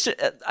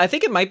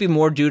think it might be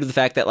more due to the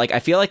fact that like I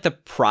feel like the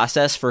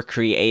process for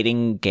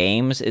creating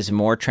games is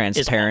more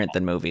transparent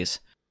than movies.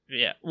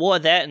 Yeah, well,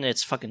 that and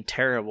it's fucking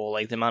terrible.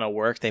 Like the amount of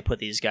work they put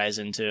these guys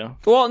into.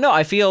 Well, no,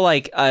 I feel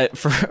like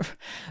for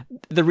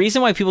the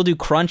reason why people do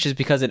crunch is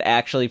because it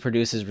actually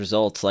produces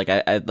results. Like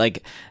I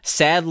like,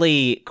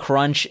 sadly,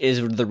 crunch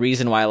is the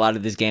reason why a lot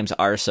of these games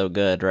are so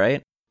good,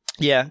 right?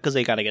 Yeah, because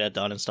they gotta get it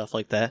done and stuff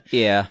like that.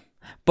 Yeah.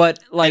 But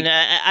like,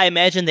 and I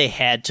imagine they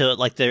had to,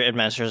 like, their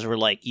administrators were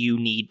like, "You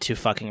need to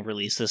fucking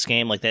release this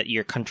game, like that.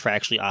 You're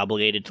contractually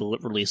obligated to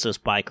release this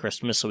by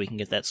Christmas, so we can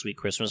get that sweet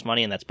Christmas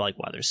money." And that's probably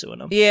why they're suing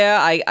them. Yeah,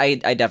 I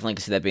definitely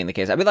can see that being the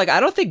case. I mean, like, I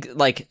don't think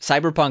like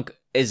Cyberpunk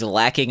is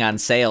lacking on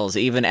sales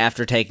even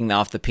after taking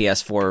off the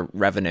PS4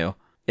 revenue.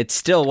 It's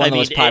still one of the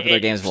most popular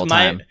games of all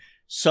time.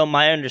 So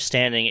my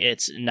understanding,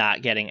 it's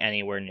not getting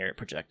anywhere near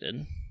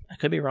projected. I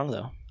could be wrong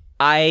though.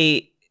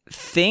 I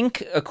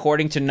think,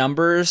 according to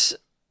numbers,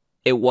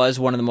 it was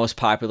one of the most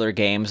popular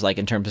games, like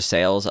in terms of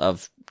sales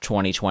of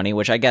 2020,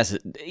 which I guess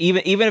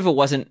even if it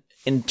wasn't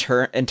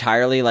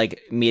entirely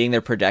like meeting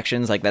their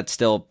projections, like that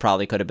still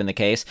probably could have been the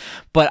case.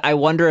 But I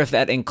wonder if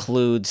that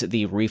includes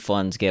the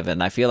refunds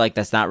given. I feel like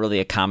that's not really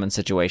a common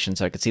situation.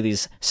 So I could see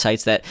these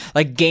sites that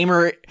like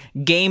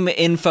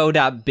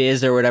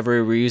gameinfo.biz or whatever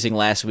we were using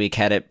last week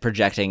had it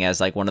projecting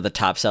as like one of the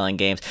top selling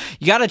games.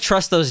 You got to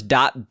trust those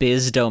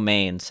 .biz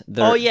domains.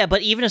 Oh yeah,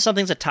 but even if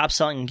something's a top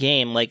selling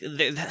game, like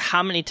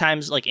how many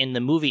times like in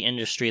the movie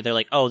industry they're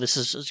like, "Oh, this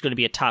is going to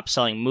be a top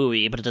selling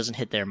movie," but it doesn't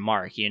hit their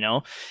mark, you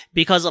know?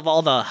 Because of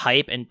all the hype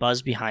and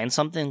buzz behind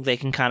something, they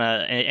can kind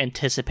of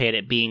anticipate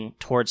it being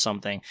towards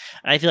something.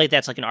 And I feel like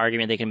that's like an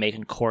argument they can make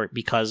in court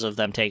because of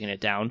them taking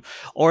it down.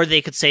 Or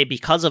they could say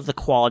because of the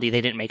quality, they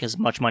didn't make as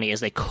much money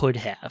as they could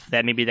have.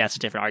 Maybe that's a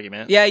different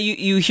argument. Yeah,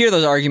 you hear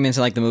those arguments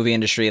in like the movie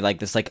industry, like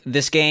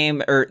this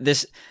game or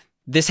this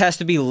has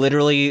to be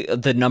literally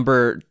the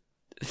number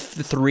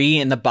 3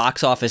 in the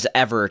box office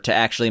ever to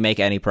actually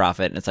make any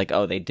profit. And it's like,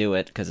 oh, they do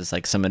it because it's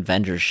like some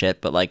Avengers shit,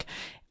 but like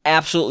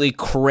absolutely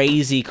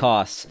crazy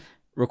costs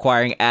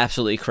requiring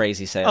absolutely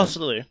crazy sales.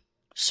 Absolutely.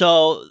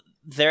 So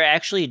they're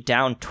actually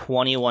down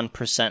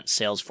 21%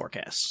 sales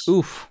forecasts.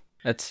 Oof,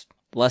 that's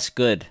less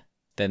good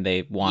than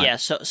they want. Yeah,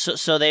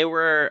 so they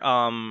were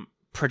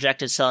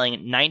projected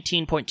selling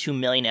 19.2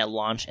 million at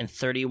launch and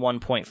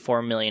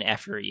 31.4 million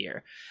after a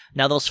year.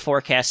 Now those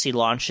forecasts see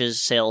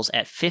launches sales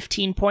at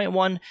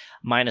 15.1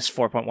 minus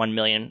 4.1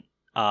 million,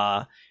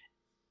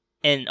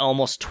 and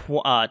almost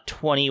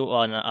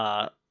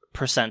 21%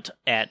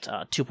 at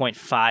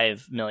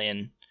 2.5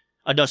 million.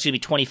 No, excuse me,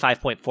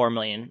 25.4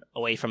 million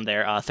away from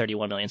their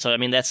 31 million. So I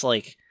mean, that's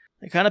like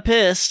they're kind of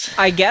pissed.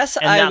 I guess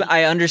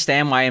I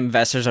understand why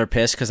investors are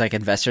pissed because like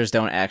investors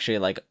don't actually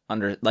like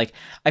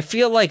I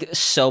feel like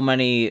so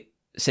many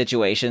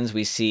situations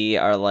we see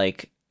are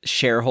like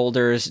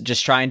shareholders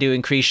just trying to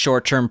increase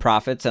short-term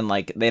profits and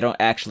like they don't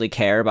actually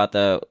care about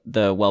the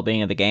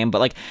well-being of the game. But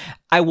like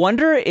I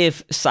wonder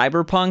if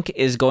Cyberpunk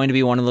is going to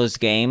be one of those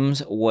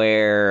games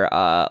where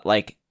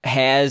like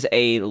has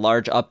a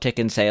large uptick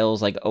in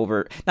sales, like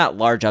not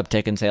large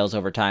uptick in sales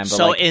over time. But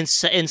so like, in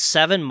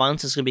 7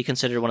 months, it's going to be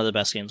considered one of the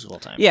best games of all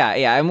time.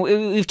 Yeah, and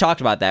we've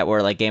talked about that,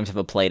 where like games have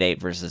a play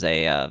date versus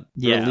a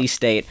release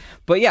date.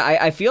 But yeah,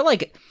 I feel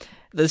like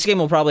this game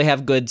will probably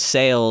have good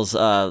sales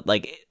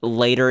like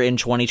later in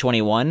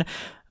 2021.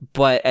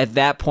 But at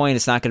that point,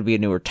 it's not going to be a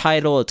newer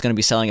title. It's going to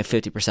be selling at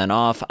 50%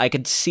 off. I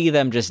could see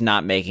them just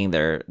not making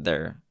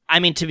their. I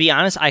mean, to be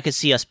honest, I could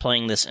see us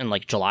playing this in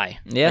like July.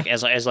 Yeah, like,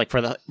 as like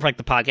for the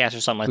podcast or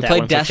something like we that. We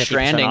played Death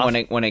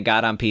Stranding when it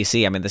got on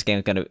PC. I mean, this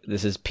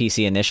is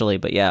PC initially,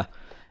 but yeah,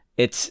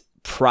 it's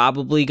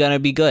probably gonna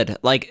be good.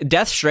 Like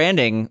Death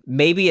Stranding,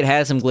 maybe it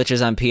has some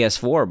glitches on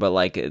PS4, but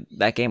like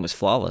that game was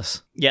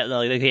flawless. Yeah,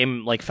 the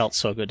game like felt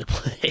so good to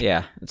play.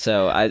 Yeah,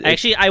 so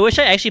I wish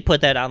I actually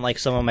put that on like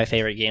some of my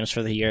favorite games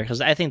for the year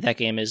because I think that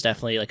game is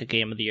definitely like a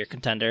game of the year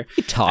contender.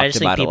 We talked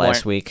about it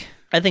last week.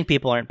 I think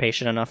people aren't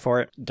patient enough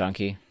for it.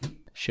 Donkey,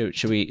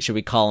 should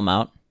we call him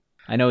out?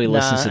 I know he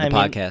listens to the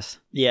podcast.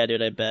 Yeah,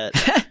 dude, I bet.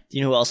 Do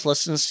you know who else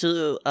listens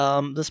to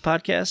this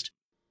podcast?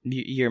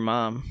 Your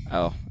mom.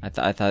 Oh,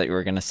 I thought you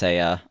were gonna say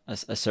a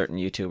certain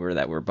YouTuber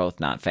that we're both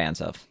not fans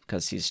of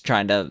because he's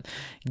trying to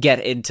get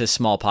into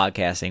small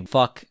podcasting.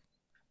 Fuck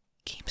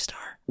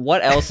Keemstar.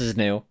 What else is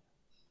new?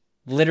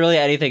 Literally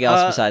anything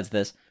else besides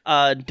this.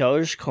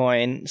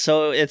 Dogecoin.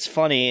 So it's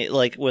funny,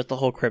 like with the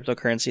whole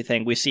cryptocurrency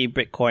thing, we see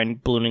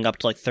Bitcoin ballooning up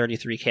to like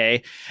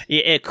 33K.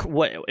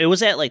 It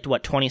was at like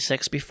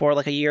 26 before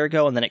like a year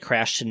ago, and then it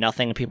crashed to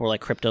nothing. And people were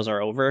like, cryptos are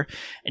over,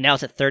 and now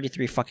it's at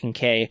 33 fucking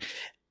K.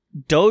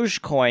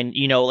 Dogecoin,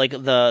 you know, like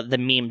the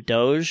meme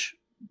Doge,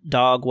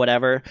 dog,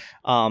 whatever.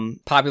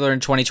 Popular in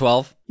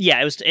 2012.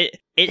 Yeah,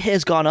 it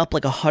has gone up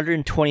like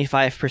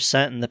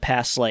 125% in the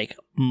past like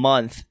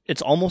month.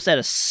 It's almost at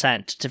a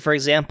cent. For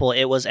example,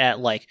 it was at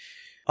like,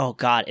 oh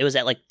god, it was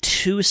at like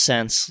 2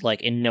 cents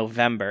like in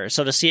November.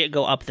 So to see it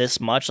go up this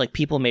much, like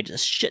people made a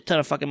shit ton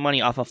of fucking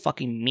money off a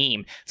fucking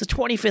meme. It's the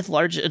 25th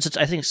largest, it's,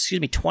 I think,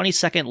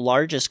 22nd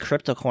largest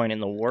crypto coin in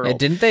the world. Yeah,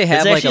 didn't they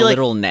have like a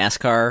literal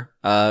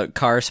NASCAR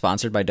car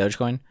sponsored by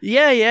Dogecoin?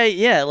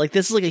 Yeah. Like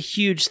this is like a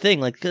huge thing.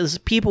 Like, because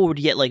people would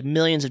get like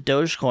millions of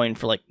Dogecoin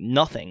for like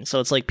nothing. So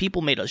it's like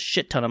people made a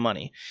shit ton of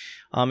money.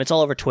 It's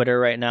all over Twitter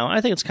right now.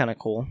 I think it's kind of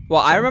cool.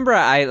 Well, so. I remember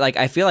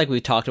I feel like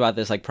we talked about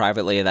this like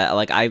privately, that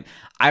like I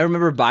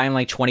remember buying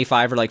like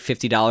 $25 or like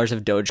 $50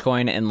 of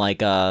Dogecoin in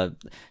like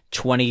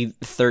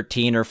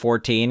 2013 or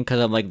 14 because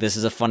I'm like, this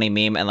is a funny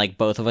meme, and like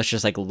both of us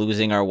just like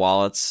losing our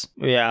wallets.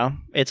 Yeah,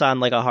 it's on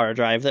like a hard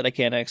drive that I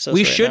can't access.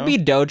 We right should now. be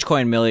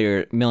Dogecoin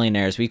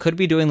millionaires. We could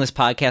be doing this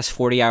podcast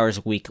 40 hours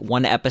a week,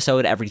 one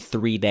episode every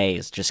 3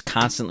 days, just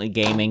constantly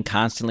gaming,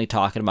 constantly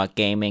talking about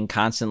gaming,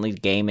 constantly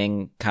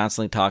gaming,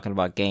 constantly talking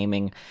about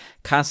gaming,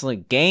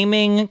 constantly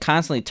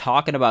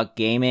talking about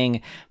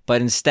gaming.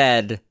 But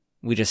instead,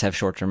 we just have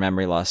short-term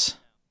memory loss.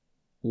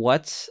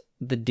 What's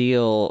the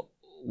deal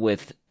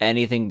with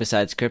anything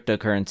besides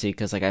cryptocurrency?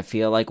 Because like I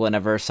feel like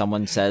whenever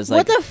someone says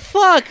like, what the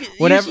fuck,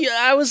 whenever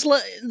I was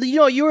like,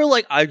 you were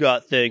like, I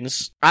got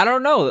things. I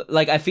don't know,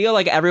 like I feel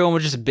like everyone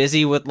was just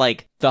busy with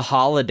like the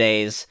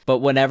holidays, but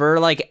whenever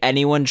like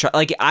anyone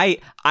like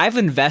I've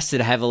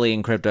invested heavily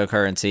in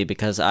cryptocurrency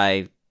because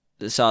I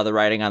saw the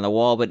writing on the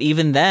wall, but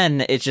even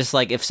then it's just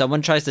like if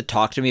someone tries to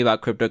talk to me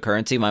about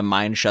cryptocurrency, my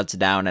mind shuts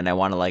down and I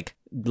want to like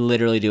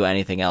literally do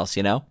anything else,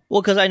 you know?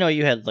 Well, because I know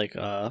you had like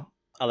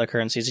other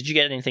currencies. Did you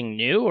get anything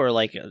new, or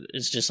like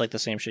it's just like the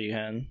same shit you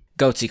had?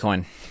 Goatsy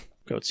coin.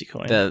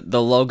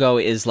 The logo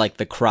is like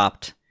the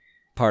cropped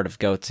part of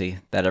Goatsy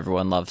that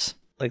everyone loves.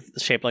 Like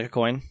shaped like a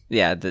coin?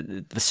 Yeah,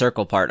 the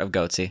circle part of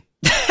Goatsy.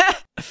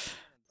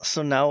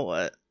 So now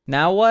what?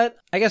 Now what?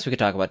 I guess we could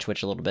talk about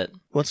Twitch a little bit.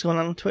 What's going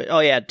on with Twitch? Oh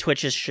yeah,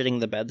 Twitch is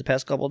shitting the bed the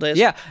past couple of days.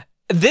 Yeah.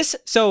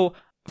 So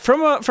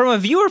from a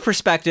viewer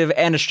perspective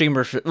and a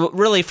streamer,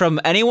 really from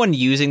anyone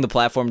using the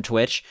platform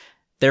Twitch,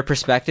 their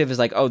perspective is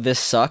like, oh, this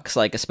sucks,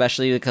 like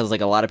especially because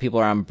like a lot of people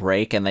are on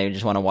break and they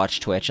just want to watch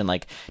Twitch, and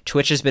like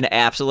Twitch has been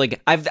absolutely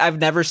I've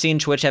never seen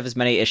Twitch have as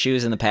many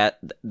issues in the past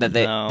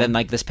than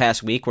like this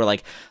past week, where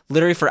like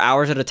literally for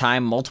hours at a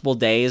time, multiple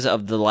days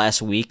of the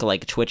last week,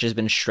 like Twitch has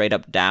been straight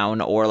up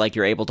down, or like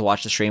you're able to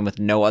watch the stream with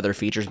no other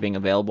features being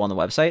available on the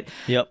website.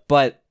 Yep.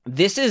 But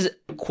this is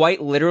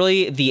quite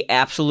literally the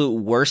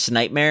absolute worst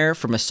nightmare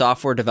from a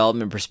software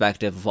development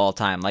perspective of all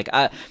time. Like,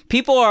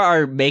 people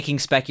are making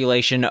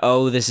speculation,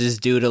 oh, this is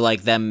due to,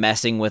 like, them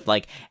messing with,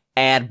 like,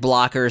 ad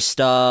blocker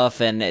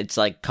stuff, and it's,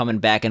 like, coming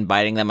back and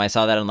biting them. I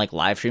saw that on, like,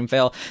 Livestream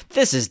Fail.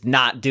 This is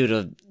not due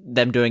to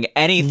them doing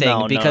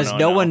anything, because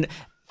no one...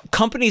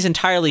 Companies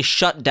entirely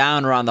shut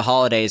down around the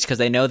holidays because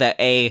they know that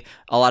a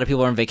lot of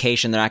people are on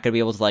vacation. They're not going to be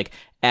able to like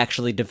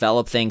actually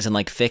develop things and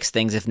like fix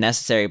things if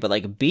necessary. But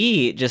like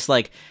B, just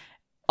like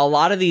a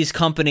lot of these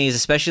companies,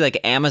 especially like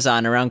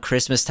Amazon around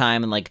Christmas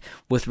time and like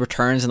with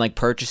returns and like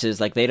purchases,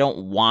 like they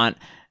don't want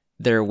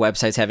their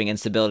websites having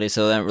instability,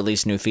 so they don't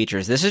release new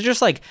features. This is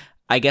just like,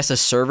 I guess, a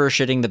server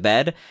shitting the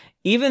bed.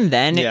 Even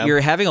then, you're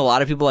having a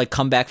lot of people like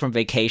come back from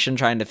vacation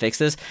trying to fix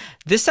this.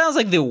 This sounds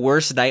like the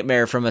worst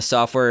nightmare from a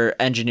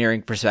software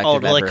engineering perspective. Oh,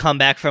 to like come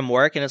back from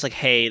work and it's like,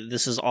 hey,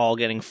 this is all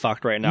getting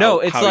fucked right now. No,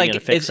 it's like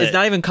it's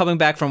not even coming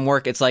back from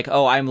work. It's like,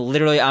 oh, I'm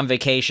literally on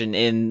vacation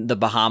in the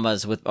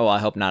Bahamas with. Oh, I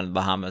hope not in the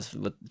Bahamas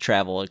with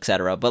travel,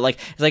 etc. But like,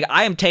 it's like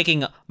I am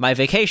taking my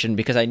vacation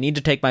because I need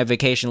to take my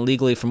vacation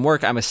legally from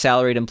work. I'm a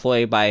salaried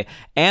employee by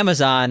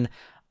Amazon.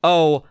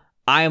 Oh,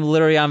 I am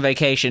literally on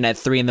vacation at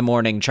 3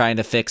 a.m. trying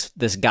to fix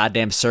this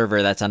goddamn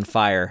server that's on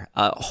fire.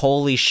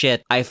 Holy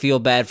shit. I feel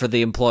bad for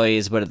the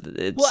employees, but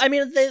it's... Well, I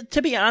mean,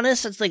 to be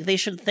honest, it's like they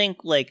should think,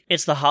 like,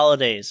 it's the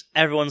holidays.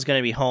 Everyone's going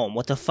to be home.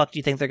 What the fuck do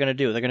you think they're going to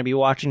do? They're going to be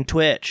watching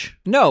Twitch.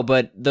 No,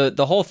 but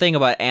the whole thing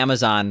about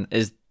Amazon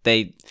is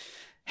they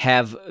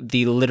have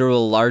the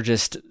literal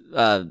largest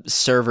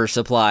server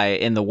supply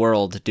in the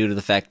world due to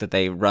the fact that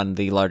they run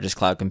the largest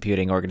cloud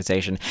computing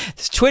organization.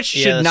 Twitch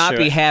should not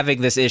be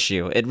having this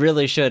issue. It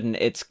really shouldn't.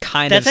 It's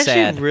kind of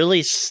sad.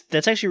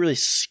 That's actually really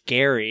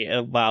scary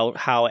about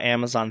how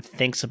Amazon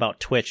thinks about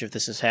Twitch if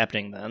this is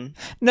happening then.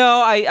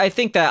 No, I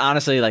think that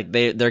honestly, like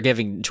they're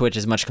giving Twitch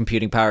as much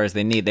computing power as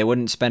they need. They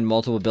wouldn't spend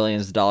multiple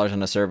billions of dollars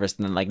on a service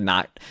and then like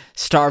not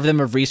starve them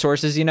of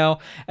resources, you know?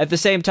 At the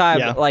same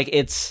time, like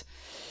it's...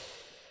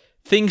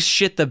 Things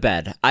shit the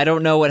bed. I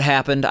don't know what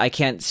happened. I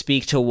can't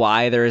speak to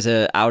why there is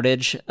a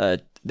outage.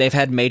 They've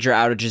had major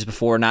outages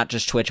before, not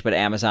just Twitch, but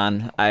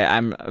Amazon.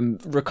 I'm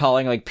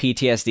recalling like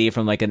PTSD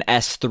from like an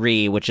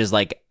S3, which is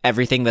like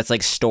everything that's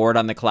like stored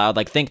on the cloud.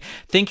 Like think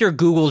your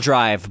Google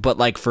Drive, but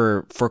like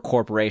for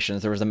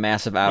corporations. There was a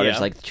massive outage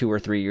like 2 or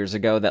 3 years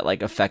ago that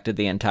like affected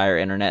the entire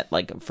internet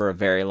like for a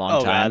very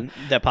long time.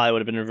 God. That probably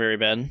would have been very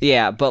bad.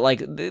 Yeah, but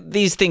like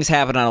these things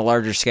happen on a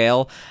larger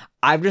scale.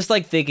 I'm just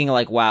like thinking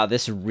like, wow,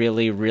 this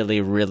really, really,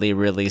 really,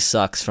 really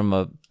sucks from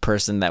a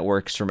person that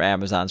works from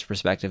Amazon's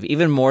perspective,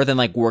 even more than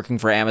like working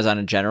for Amazon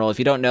in general. If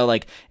you don't know,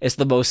 like it's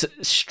the most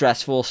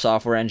stressful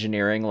software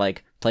engineering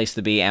like place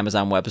to be,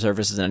 Amazon Web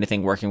Services, and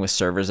anything working with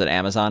servers at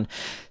Amazon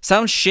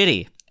sounds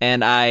shitty.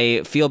 And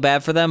I feel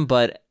bad for them,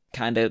 but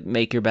kind of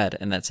make your bed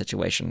in that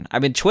situation. I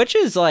mean, Twitch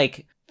is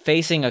like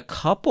facing a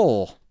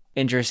couple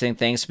interesting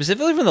things,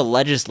 specifically from the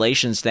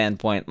legislation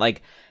standpoint.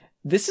 Like,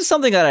 this is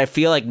something that I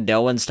feel like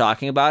no one's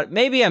talking about.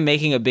 Maybe I'm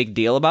making a big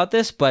deal about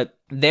this, but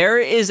there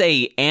is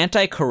a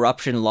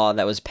anti-corruption law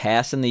that was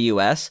passed in the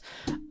U.S.,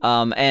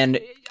 and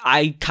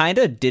I kind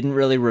of didn't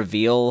really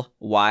reveal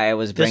why I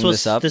was bringing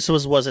this up.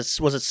 Was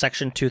it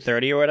Section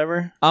 230 or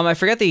whatever? I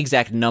forget the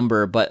exact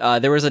number,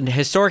 but there was a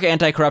historic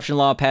anti-corruption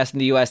law passed in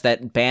the U.S.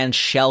 that banned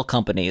shell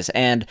companies,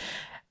 and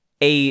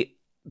a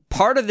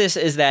part of this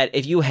is that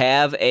if you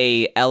have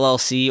a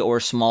LLC or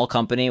small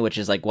company, which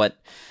is like what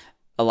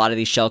a lot of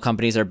these shell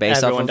companies are based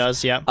off of. Everyone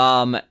does, yeah.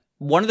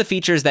 One of the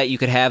features that you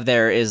could have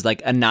there is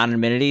like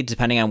anonymity,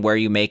 depending on where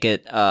you make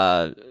it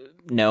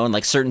known.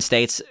 Like certain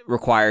states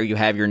require you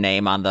have your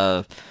name on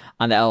the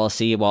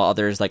LLC, while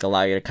others like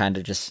allow you to kind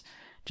of just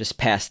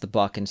pass the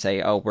buck and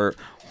say, oh,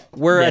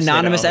 we're yes,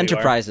 anonymous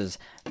enterprises.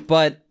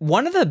 But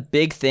one of the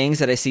big things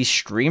that I see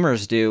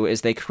streamers do is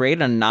they create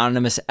an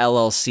anonymous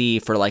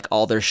LLC for like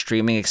all their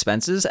streaming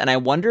expenses, and I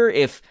wonder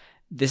if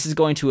this is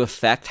going to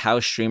affect how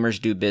streamers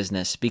do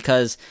business,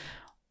 because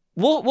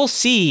we'll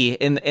see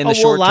in the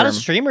short term. A lot of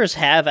streamers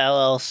have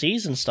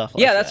LLCs and stuff like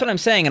that. Yeah, that's what I'm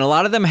saying. And a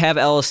lot of them have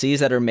LLCs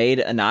that are made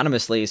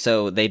anonymously,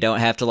 so they don't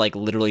have to like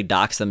literally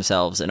dox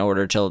themselves in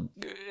order to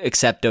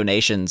accept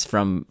donations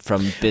from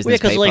business. Yeah,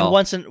 because like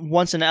once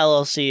an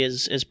LLC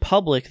is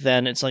public,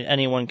 then it's like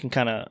anyone can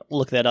kind of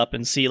look that up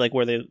and see like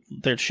where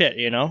their shit,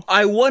 you know?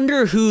 I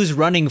wonder who's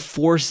running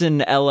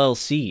Forsen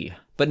LLC.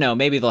 But no,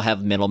 maybe they'll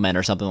have middlemen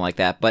or something like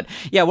that. But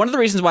yeah, one of the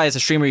reasons why as a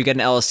streamer you get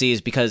an LLC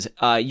is because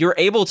you're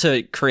able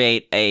to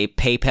create a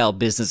PayPal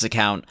business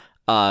account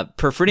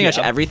for pretty much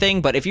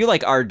everything. But if you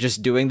like are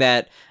just doing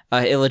that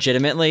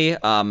illegitimately,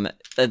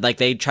 like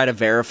they try to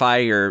verify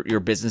your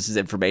business's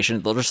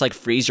information, they'll just like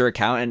freeze your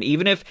account. And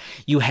even if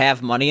you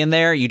have money in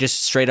there, you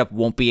just straight up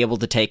won't be able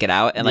to take it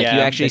out. And like you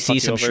actually see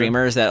some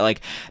streamers that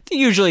like,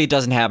 usually it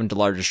doesn't happen to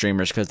larger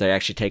streamers because they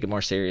actually take it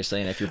more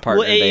seriously. And if you're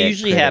partner, well, it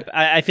usually happens.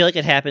 I feel like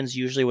it happens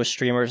usually with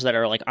streamers that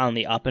are like on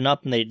the up and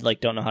up, and they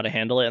like don't know how to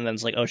handle it, and then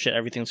it's like, oh shit,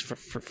 everything's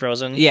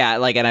frozen. Yeah,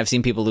 like, and I've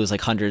seen people lose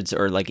like hundreds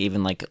or like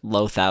even like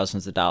low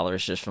thousands of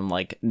dollars just from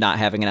like not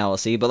having an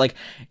LLC. But like,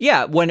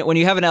 yeah, when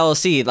you have an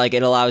LLC, like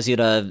it allows you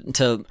to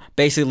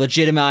basically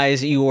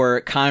legitimize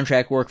your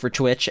contract work for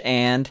Twitch.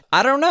 And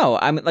I don't know,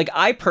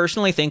 I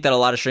personally think that a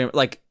lot of streamers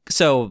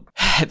so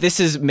this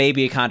is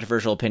maybe a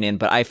controversial opinion,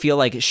 but I feel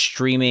like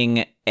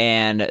streaming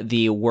and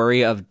the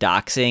worry of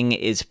doxing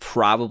is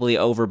probably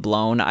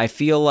overblown. I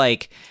feel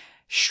like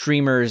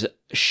streamers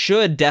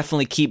should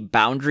definitely keep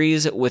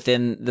boundaries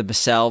within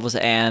themselves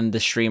and the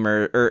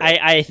streamer.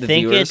 I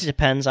think viewers. It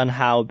depends on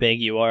how big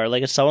you are.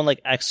 Like if someone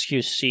like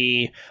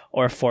XQC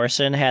or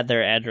Forsen had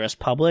their address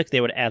public, they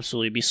would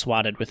absolutely be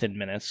swatted within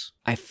minutes.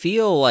 I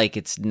feel like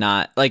it's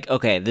not like,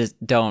 okay, this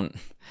don't.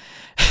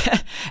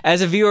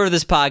 As a viewer of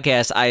this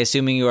podcast, I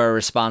assuming you are a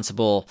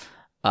responsible,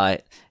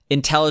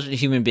 intelligent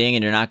human being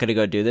and you're not going to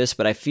go do this,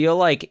 but I feel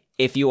like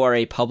if you are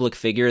a public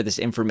figure, this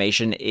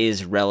information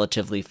is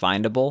relatively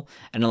findable,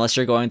 and unless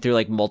you're going through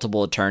like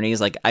multiple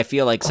attorneys, like I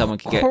feel like someone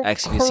could get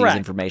XQC's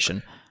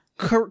information.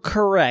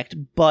 Correct,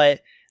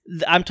 but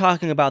I'm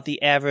talking about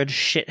the average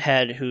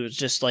shithead who's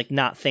just like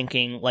not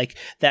thinking, like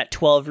that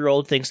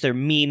 12-year-old thinks they're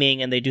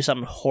memeing and they do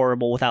something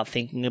horrible without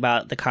thinking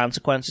about the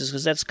consequences,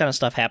 because that kind of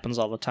stuff happens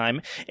all the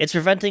time. It's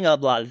preventing a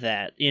lot of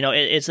that. You know,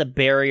 it's a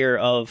barrier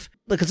of,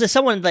 because if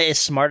someone that is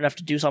smart enough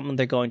to do something,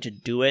 they're going to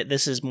do it.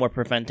 This is more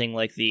preventing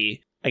like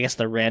the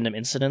random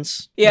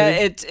incidents. Yeah,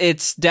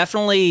 it's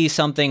definitely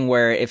something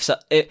where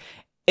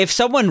if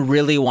someone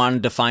really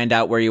wanted to find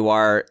out where you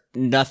are,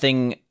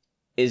 nothing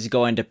is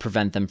going to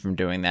prevent them from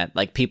doing that.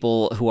 Like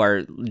people who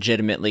are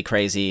legitimately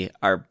crazy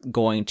are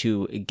going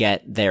to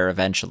get there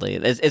eventually.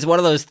 It's one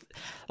of those,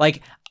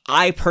 like,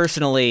 I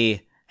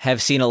personally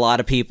have seen a lot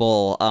of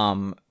people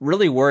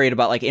really worried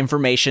about like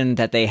information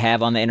that they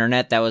have on the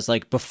internet that was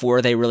like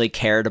before they really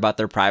cared about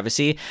their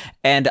privacy.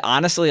 And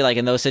honestly, like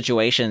in those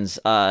situations,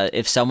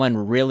 if someone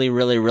really,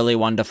 really, really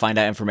wanted to find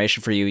out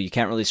information for you, you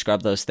can't really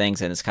scrub those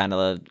things, and it's kind of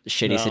a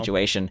shitty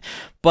situation.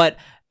 But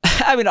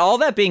I mean, all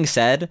that being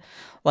said,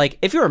 like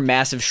if you're a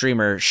massive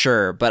streamer,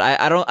 sure, but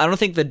I don't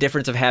think the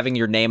difference of having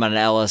your name on an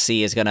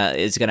LLC is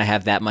gonna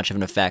have that much of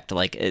an effect.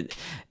 Like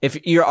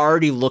if you're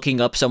already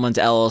looking up someone's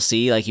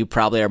LLC, like you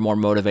probably are more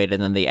motivated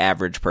than the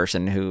average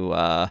person who.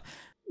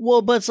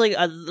 Well, but it's like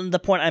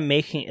the point I'm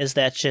making is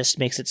that just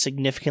makes it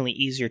significantly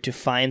easier to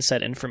find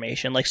said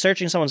information. Like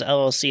searching someone's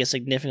LLC is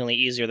significantly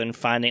easier than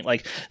finding,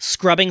 like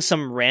scrubbing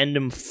some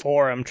random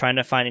forum, trying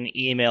to find an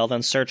email,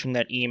 then searching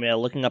that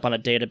email, looking up on a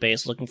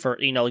database, looking for,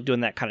 like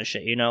doing that kind of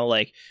shit,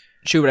 like.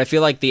 True, but I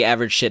feel like the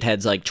average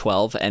shithead's like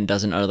 12 and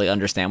doesn't really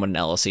understand what an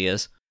LLC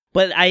is.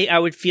 But I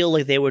would feel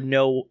like they would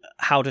know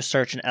how to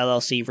search an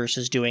LLC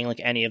versus doing like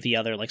any of the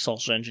other like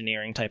social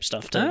engineering type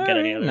stuff to get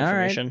any other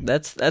information.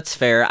 Right. That's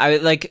fair. I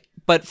like,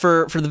 but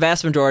for the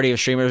vast majority of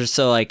streamers,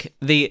 so like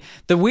the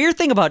weird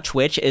thing about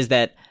Twitch is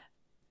that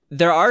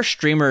there are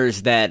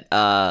streamers that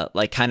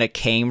like kind of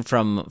came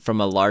from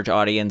a large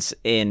audience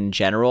in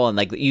general, and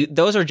like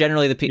those are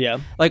generally the people. Yeah.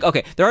 Like,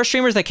 okay, there are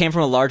streamers that came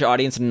from a large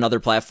audience in another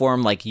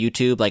platform like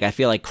YouTube. Like I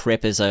feel like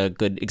Crip is a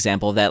good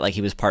example of that. Like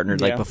he was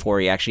partnered like before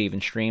he actually even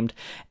streamed,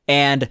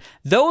 and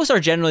those are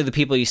generally the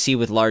people you see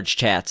with large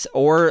chats,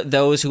 or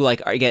those who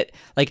like get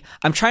like,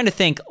 I'm trying to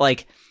think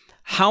like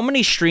how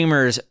many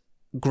streamers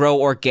grow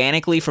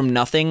organically from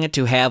nothing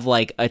to have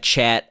like a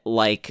chat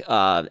like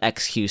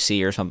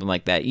XQC or something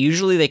like that.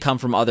 Usually they come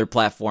from other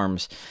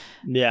platforms.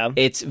 Yeah.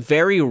 It's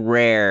very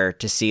rare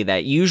to see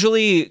that.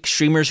 Usually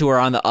streamers who are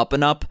on the up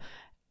and up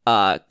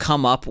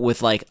come up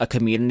with like a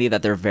community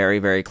that they're very,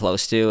 very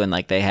close to, and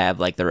like they have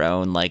like their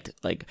own like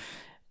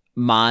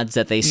mods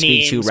that they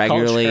speak to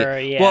regularly.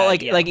 Culture, well,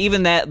 like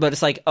even that, but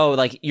it's like, oh,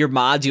 like your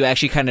mods, you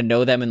actually kind of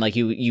know them, and like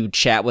you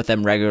chat with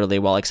them regularly.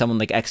 While like someone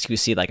like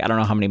XQC, like I don't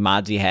know how many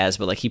mods he has,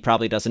 but like he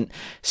probably doesn't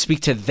speak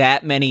to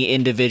that many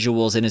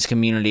individuals in his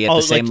community at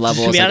the same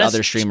level as like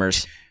other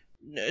streamers.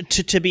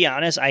 To be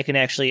honest, I can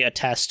actually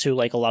attest to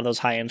like a lot of those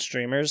high end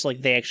streamers.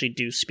 Like they actually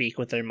do speak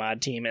with their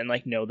mod team and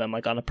like know them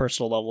like on a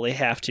personal level. They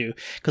have to,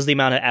 because the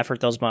amount of effort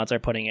those mods are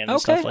putting in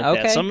and stuff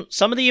like that.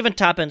 Some of the even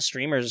top end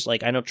streamers,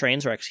 like I know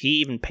Trainsrex, he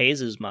even pays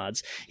his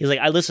mods. He's like,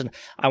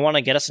 I want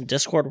to get us in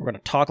Discord. We're going to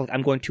talk. Like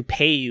I'm going to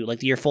pay you.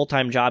 Like your full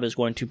time job is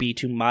going to be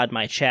to mod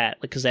my chat,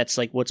 because that's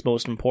like what's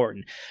most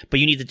important. But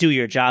you need to do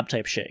your job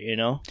type shit, you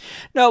know?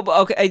 No,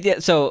 but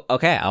okay. So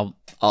okay,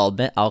 I'll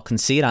admit, I'll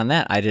concede on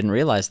that. I didn't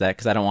realize that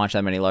because I don't watch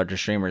that many larger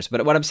streamers.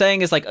 But what I'm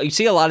saying is, like, you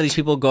see a lot of these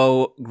people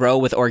grow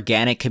with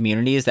organic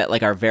communities that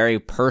like are very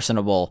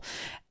personable.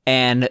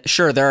 And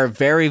sure, there are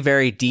very,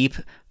 very deep,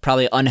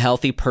 probably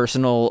unhealthy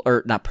unhealthy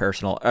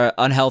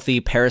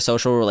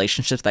parasocial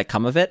relationships that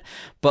come of it.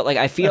 But like,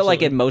 I feel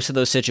like in most of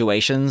those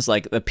situations,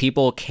 like the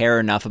people care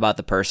enough about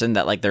the person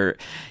that like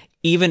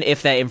even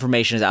if that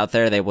information is out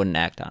there, they wouldn't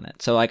act on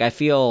it. So like, I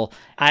feel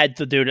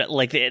dude,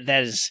 like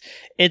that is,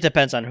 it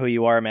depends on who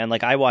you are, man.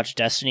 Like I watch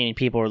Destiny and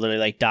people are literally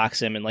like dox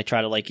him and like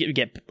try to like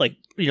get like,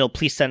 you know,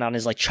 please send on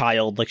his like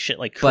child, like shit,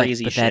 like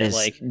crazy but shit. That is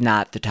like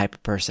not the type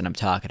of person I'm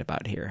talking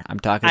about here. I'm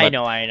talking about,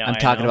 I know. I'm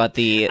talking about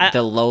the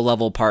low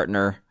level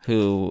partner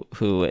who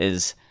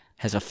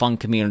has a fun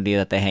community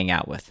that they hang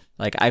out with.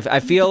 Like, I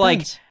feel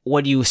like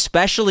when you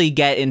especially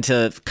get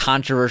into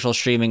controversial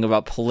streaming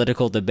about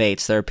political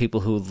debates, there are people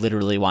who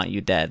literally want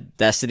you dead.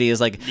 Destiny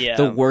is like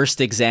the worst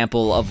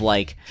example of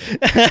like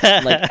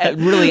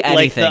really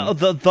anything. Like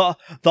the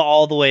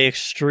all the way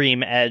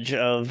extreme edge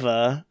of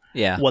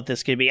what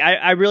this could be.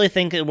 I really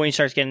think when you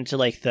start getting to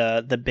like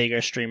the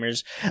bigger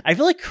streamers, I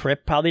feel like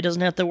Crip probably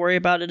doesn't have to worry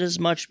about it as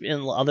much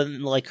other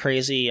than like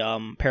crazy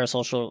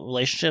parasocial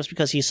relationships,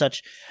 because he's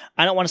such,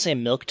 I don't want to say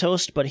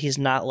milquetoast, but he's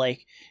not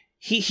like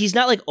he's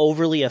not like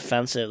overly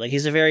offensive. Like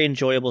he's a very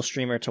enjoyable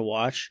streamer to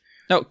watch.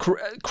 No,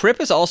 Crip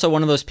is also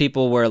one of those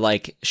people where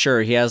like,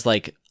 sure, he has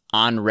like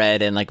on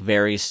red and like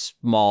very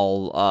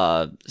small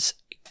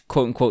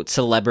quote unquote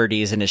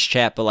celebrities in his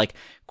chat, but like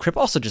Crip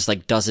also just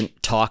like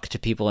doesn't talk to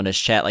people in his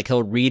chat. Like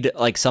he'll read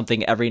like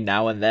something every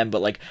now and then,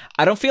 but like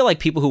I don't feel like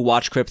people who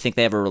watch Crip think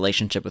they have a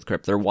relationship with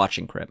Crip. They're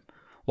watching Crip.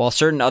 While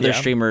certain other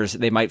streamers,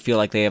 they might feel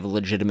like they have a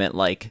legitimate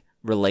like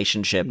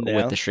relationship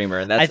with the streamer.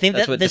 And I think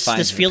that's what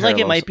this feels like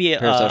it might be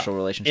parasocial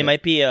relationship. It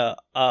might be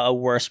a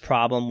worse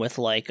problem with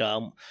like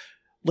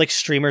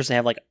streamers that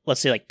have like, let's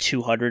say like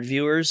 200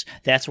 viewers.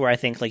 That's where I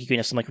think like you can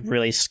have some like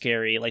really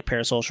scary like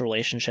parasocial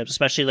relationships,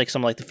 especially like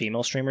some like the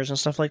female streamers and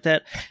stuff like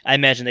that. I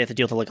imagine they have to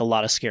deal with like a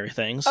lot of scary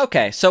things.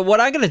 Okay, so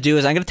what I'm gonna do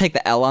is I'm gonna take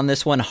the L on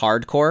this one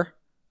hardcore,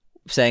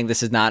 saying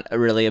this is not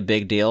really a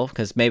big deal,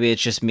 because maybe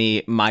it's just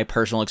my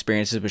personal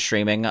experiences with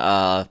streaming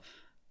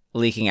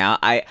leaking out.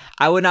 I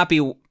would not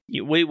be.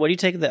 Wait, what are you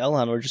taking the L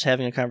on? We're just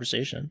having a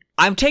conversation.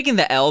 I'm taking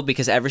the L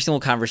because every single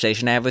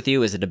conversation I have with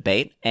you is a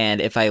debate, and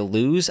if I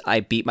lose,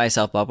 I beat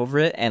myself up over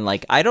it. And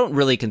like, I don't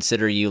really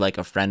consider you like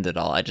a friend at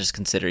all. I just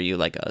consider you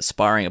like a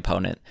sparring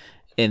opponent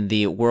in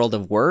the world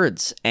of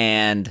words.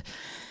 And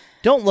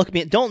don't look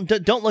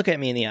at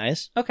me in the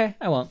eyes. Okay,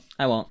 I won't.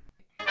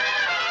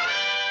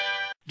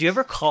 Do you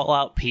ever call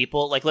out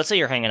people? Like, let's say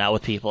you're hanging out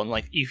with people, and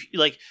like you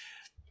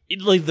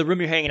like the room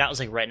you're hanging out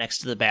is like right next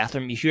to the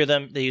bathroom. You hear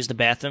them, they use the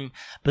bathroom,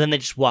 but then they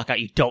just walk out.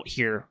 You don't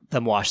hear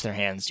them wash their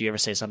hands. Do you ever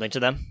say something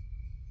to them?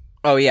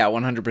 Oh yeah,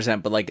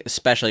 100%. But like,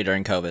 especially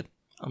during COVID.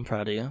 I'm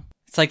proud of you.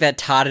 It's like that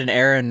Todd and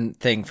Aaron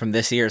thing from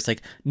this year. It's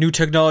like new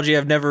technology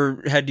I've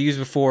never had to use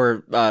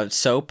before.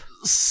 Soap.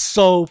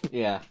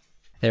 Yeah.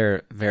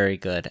 They're very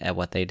good at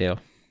what they do.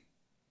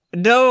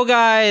 No,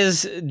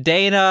 guys,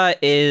 Dana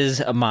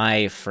is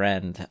my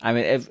friend. I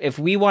mean, if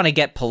we want to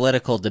get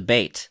political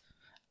debate,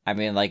 I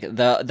mean, like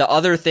the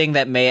other thing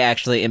that may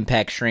actually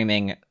impact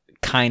streaming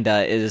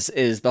kinda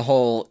is the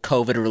whole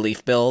COVID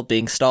relief bill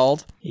being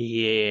stalled.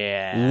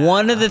 Yeah.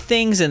 One of the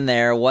things in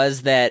there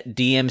was that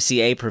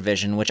DMCA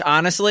provision, which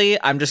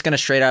honestly, I'm just going to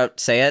straight out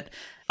say it.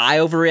 I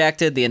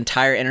overreacted. The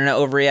entire internet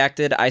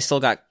overreacted. I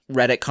still got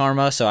Reddit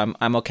karma, so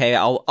I'm okay.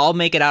 I'll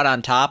make it out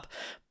on top.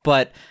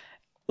 But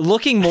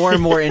looking more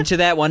and more into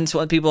that, when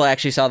people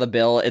actually saw the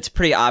bill, it's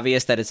pretty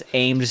obvious that it's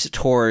aimed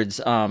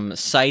towards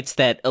sites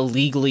that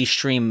illegally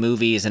stream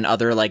movies and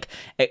other like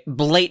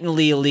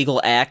blatantly illegal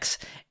acts.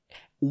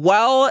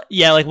 Well,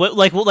 yeah, like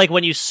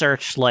when you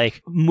search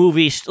like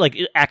movies, like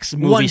X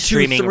movie 1, 2,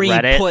 streaming 3,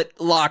 Reddit. Put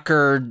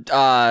Locker.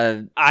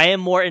 I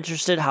am more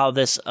interested how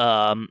this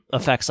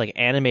affects like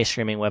anime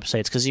streaming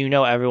websites, because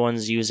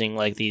everyone's using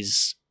like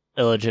these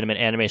illegitimate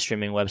anime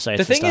streaming websites.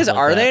 The thing is,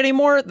 are they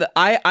anymore?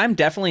 I'm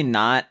definitely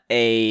not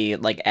a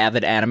like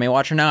avid anime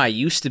watcher now. I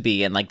used to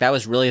be, and like that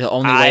was really the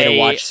only way to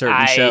watch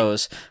certain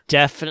shows.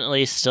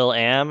 Definitely still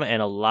am,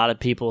 and a lot of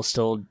people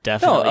still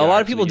definitely. No, a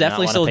lot of people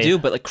definitely still do,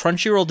 but like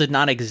Crunchyroll did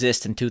not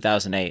exist in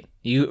 2008.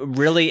 You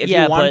really, if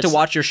you wanted to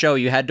watch your show,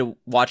 you had to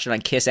watch it on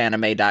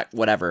KissAnime.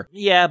 Whatever.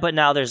 Yeah, but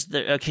now the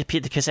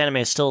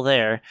KissAnime is still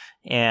there,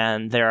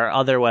 and there are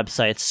other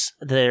websites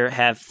that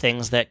have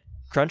things that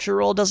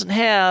Crunchyroll doesn't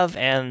have,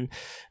 and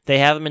they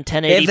have them in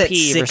 1080p. They have that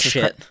sick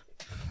shit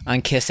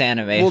on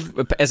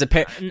KissAnime as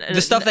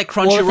the stuff that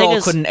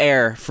Crunchyroll couldn't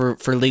air for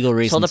legal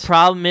reasons. So the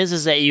problem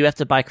is that you have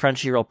to buy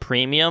Crunchyroll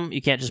Premium.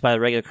 You can't just buy the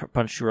regular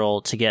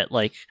Crunchyroll to get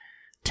like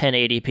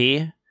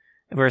 1080p.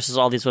 Versus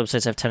all these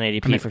websites have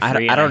 1080p for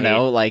free. I don't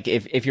know. Like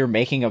if you're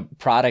making a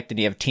product and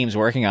you have teams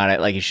working on it,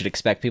 like you should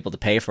expect people to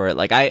pay for it.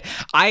 Like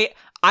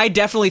I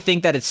definitely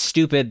think that it's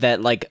stupid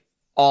that like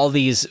all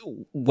these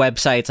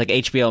websites like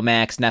HBO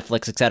Max,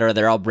 Netflix, etc.,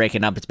 they're all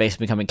breaking up. It's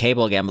basically becoming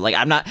cable again. But like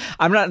I'm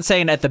not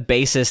saying at the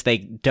basis they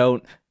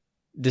don't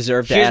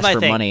deserve to ask for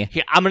money.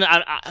 Here,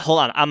 hold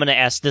on. I'm gonna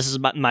ask. This is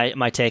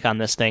my take on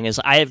this thing. Is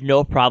I have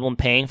no problem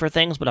paying for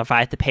things, but if I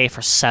have to pay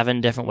for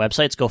 7 different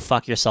websites, go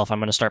fuck yourself. I'm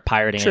gonna start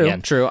pirating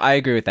again. True. I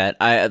agree with that.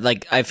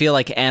 I feel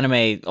like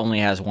anime only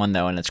has one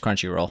though, and it's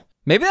Crunchyroll.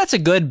 Maybe that's a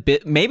good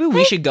bit. Maybe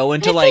we should go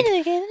into like.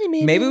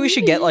 Maybe we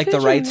should get like the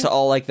rights to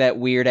all like that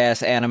weird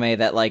ass anime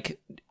that like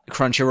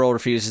Crunchyroll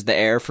refuses to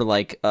air for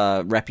like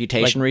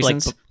reputation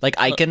reasons, like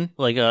Icon,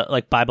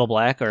 like Bible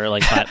Black or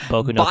like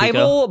Boku no Pico.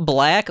 Bible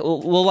Black.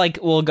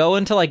 We'll go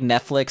into like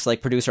Netflix,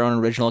 like produce our own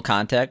original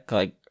content,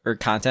 like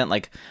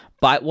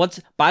what's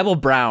Bible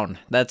Brown?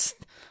 Let's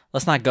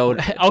not go.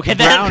 Okay,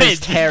 Brown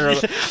is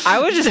terrible. I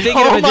was just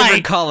thinking of a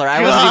different color.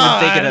 I wasn't even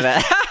thinking of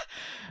that.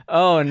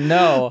 Oh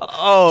no!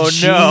 Oh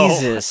no!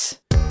 Jesus.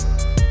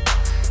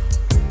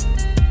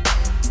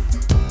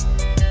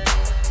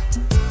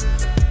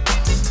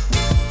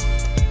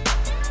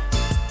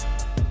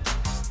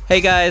 Hey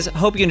guys,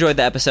 hope you enjoyed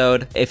the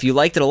episode. If you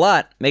liked it a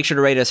lot, make sure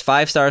to rate us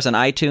 5 stars on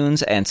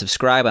iTunes and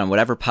subscribe on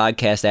whatever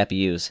podcast app you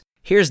use.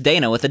 Here's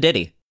Dana with a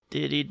ditty.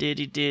 Ditty,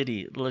 ditty,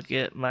 ditty. Look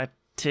at my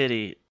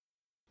titty.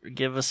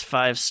 Give us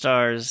 5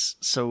 stars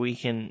so we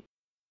can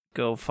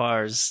go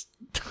fars.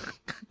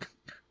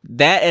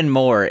 That and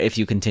more if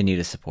you continue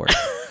to support.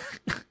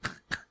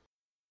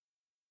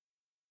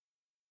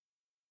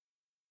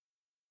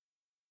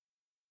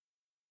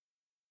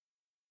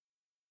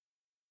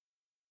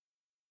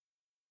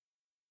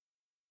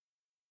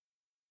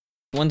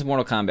 When's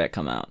Mortal Kombat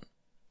come out?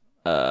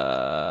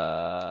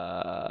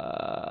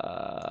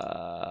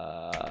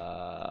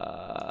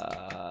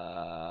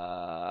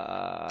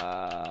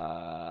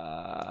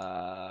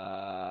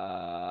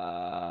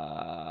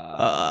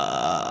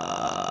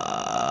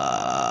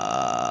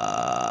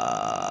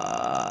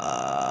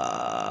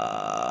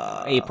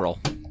 April.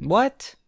 What?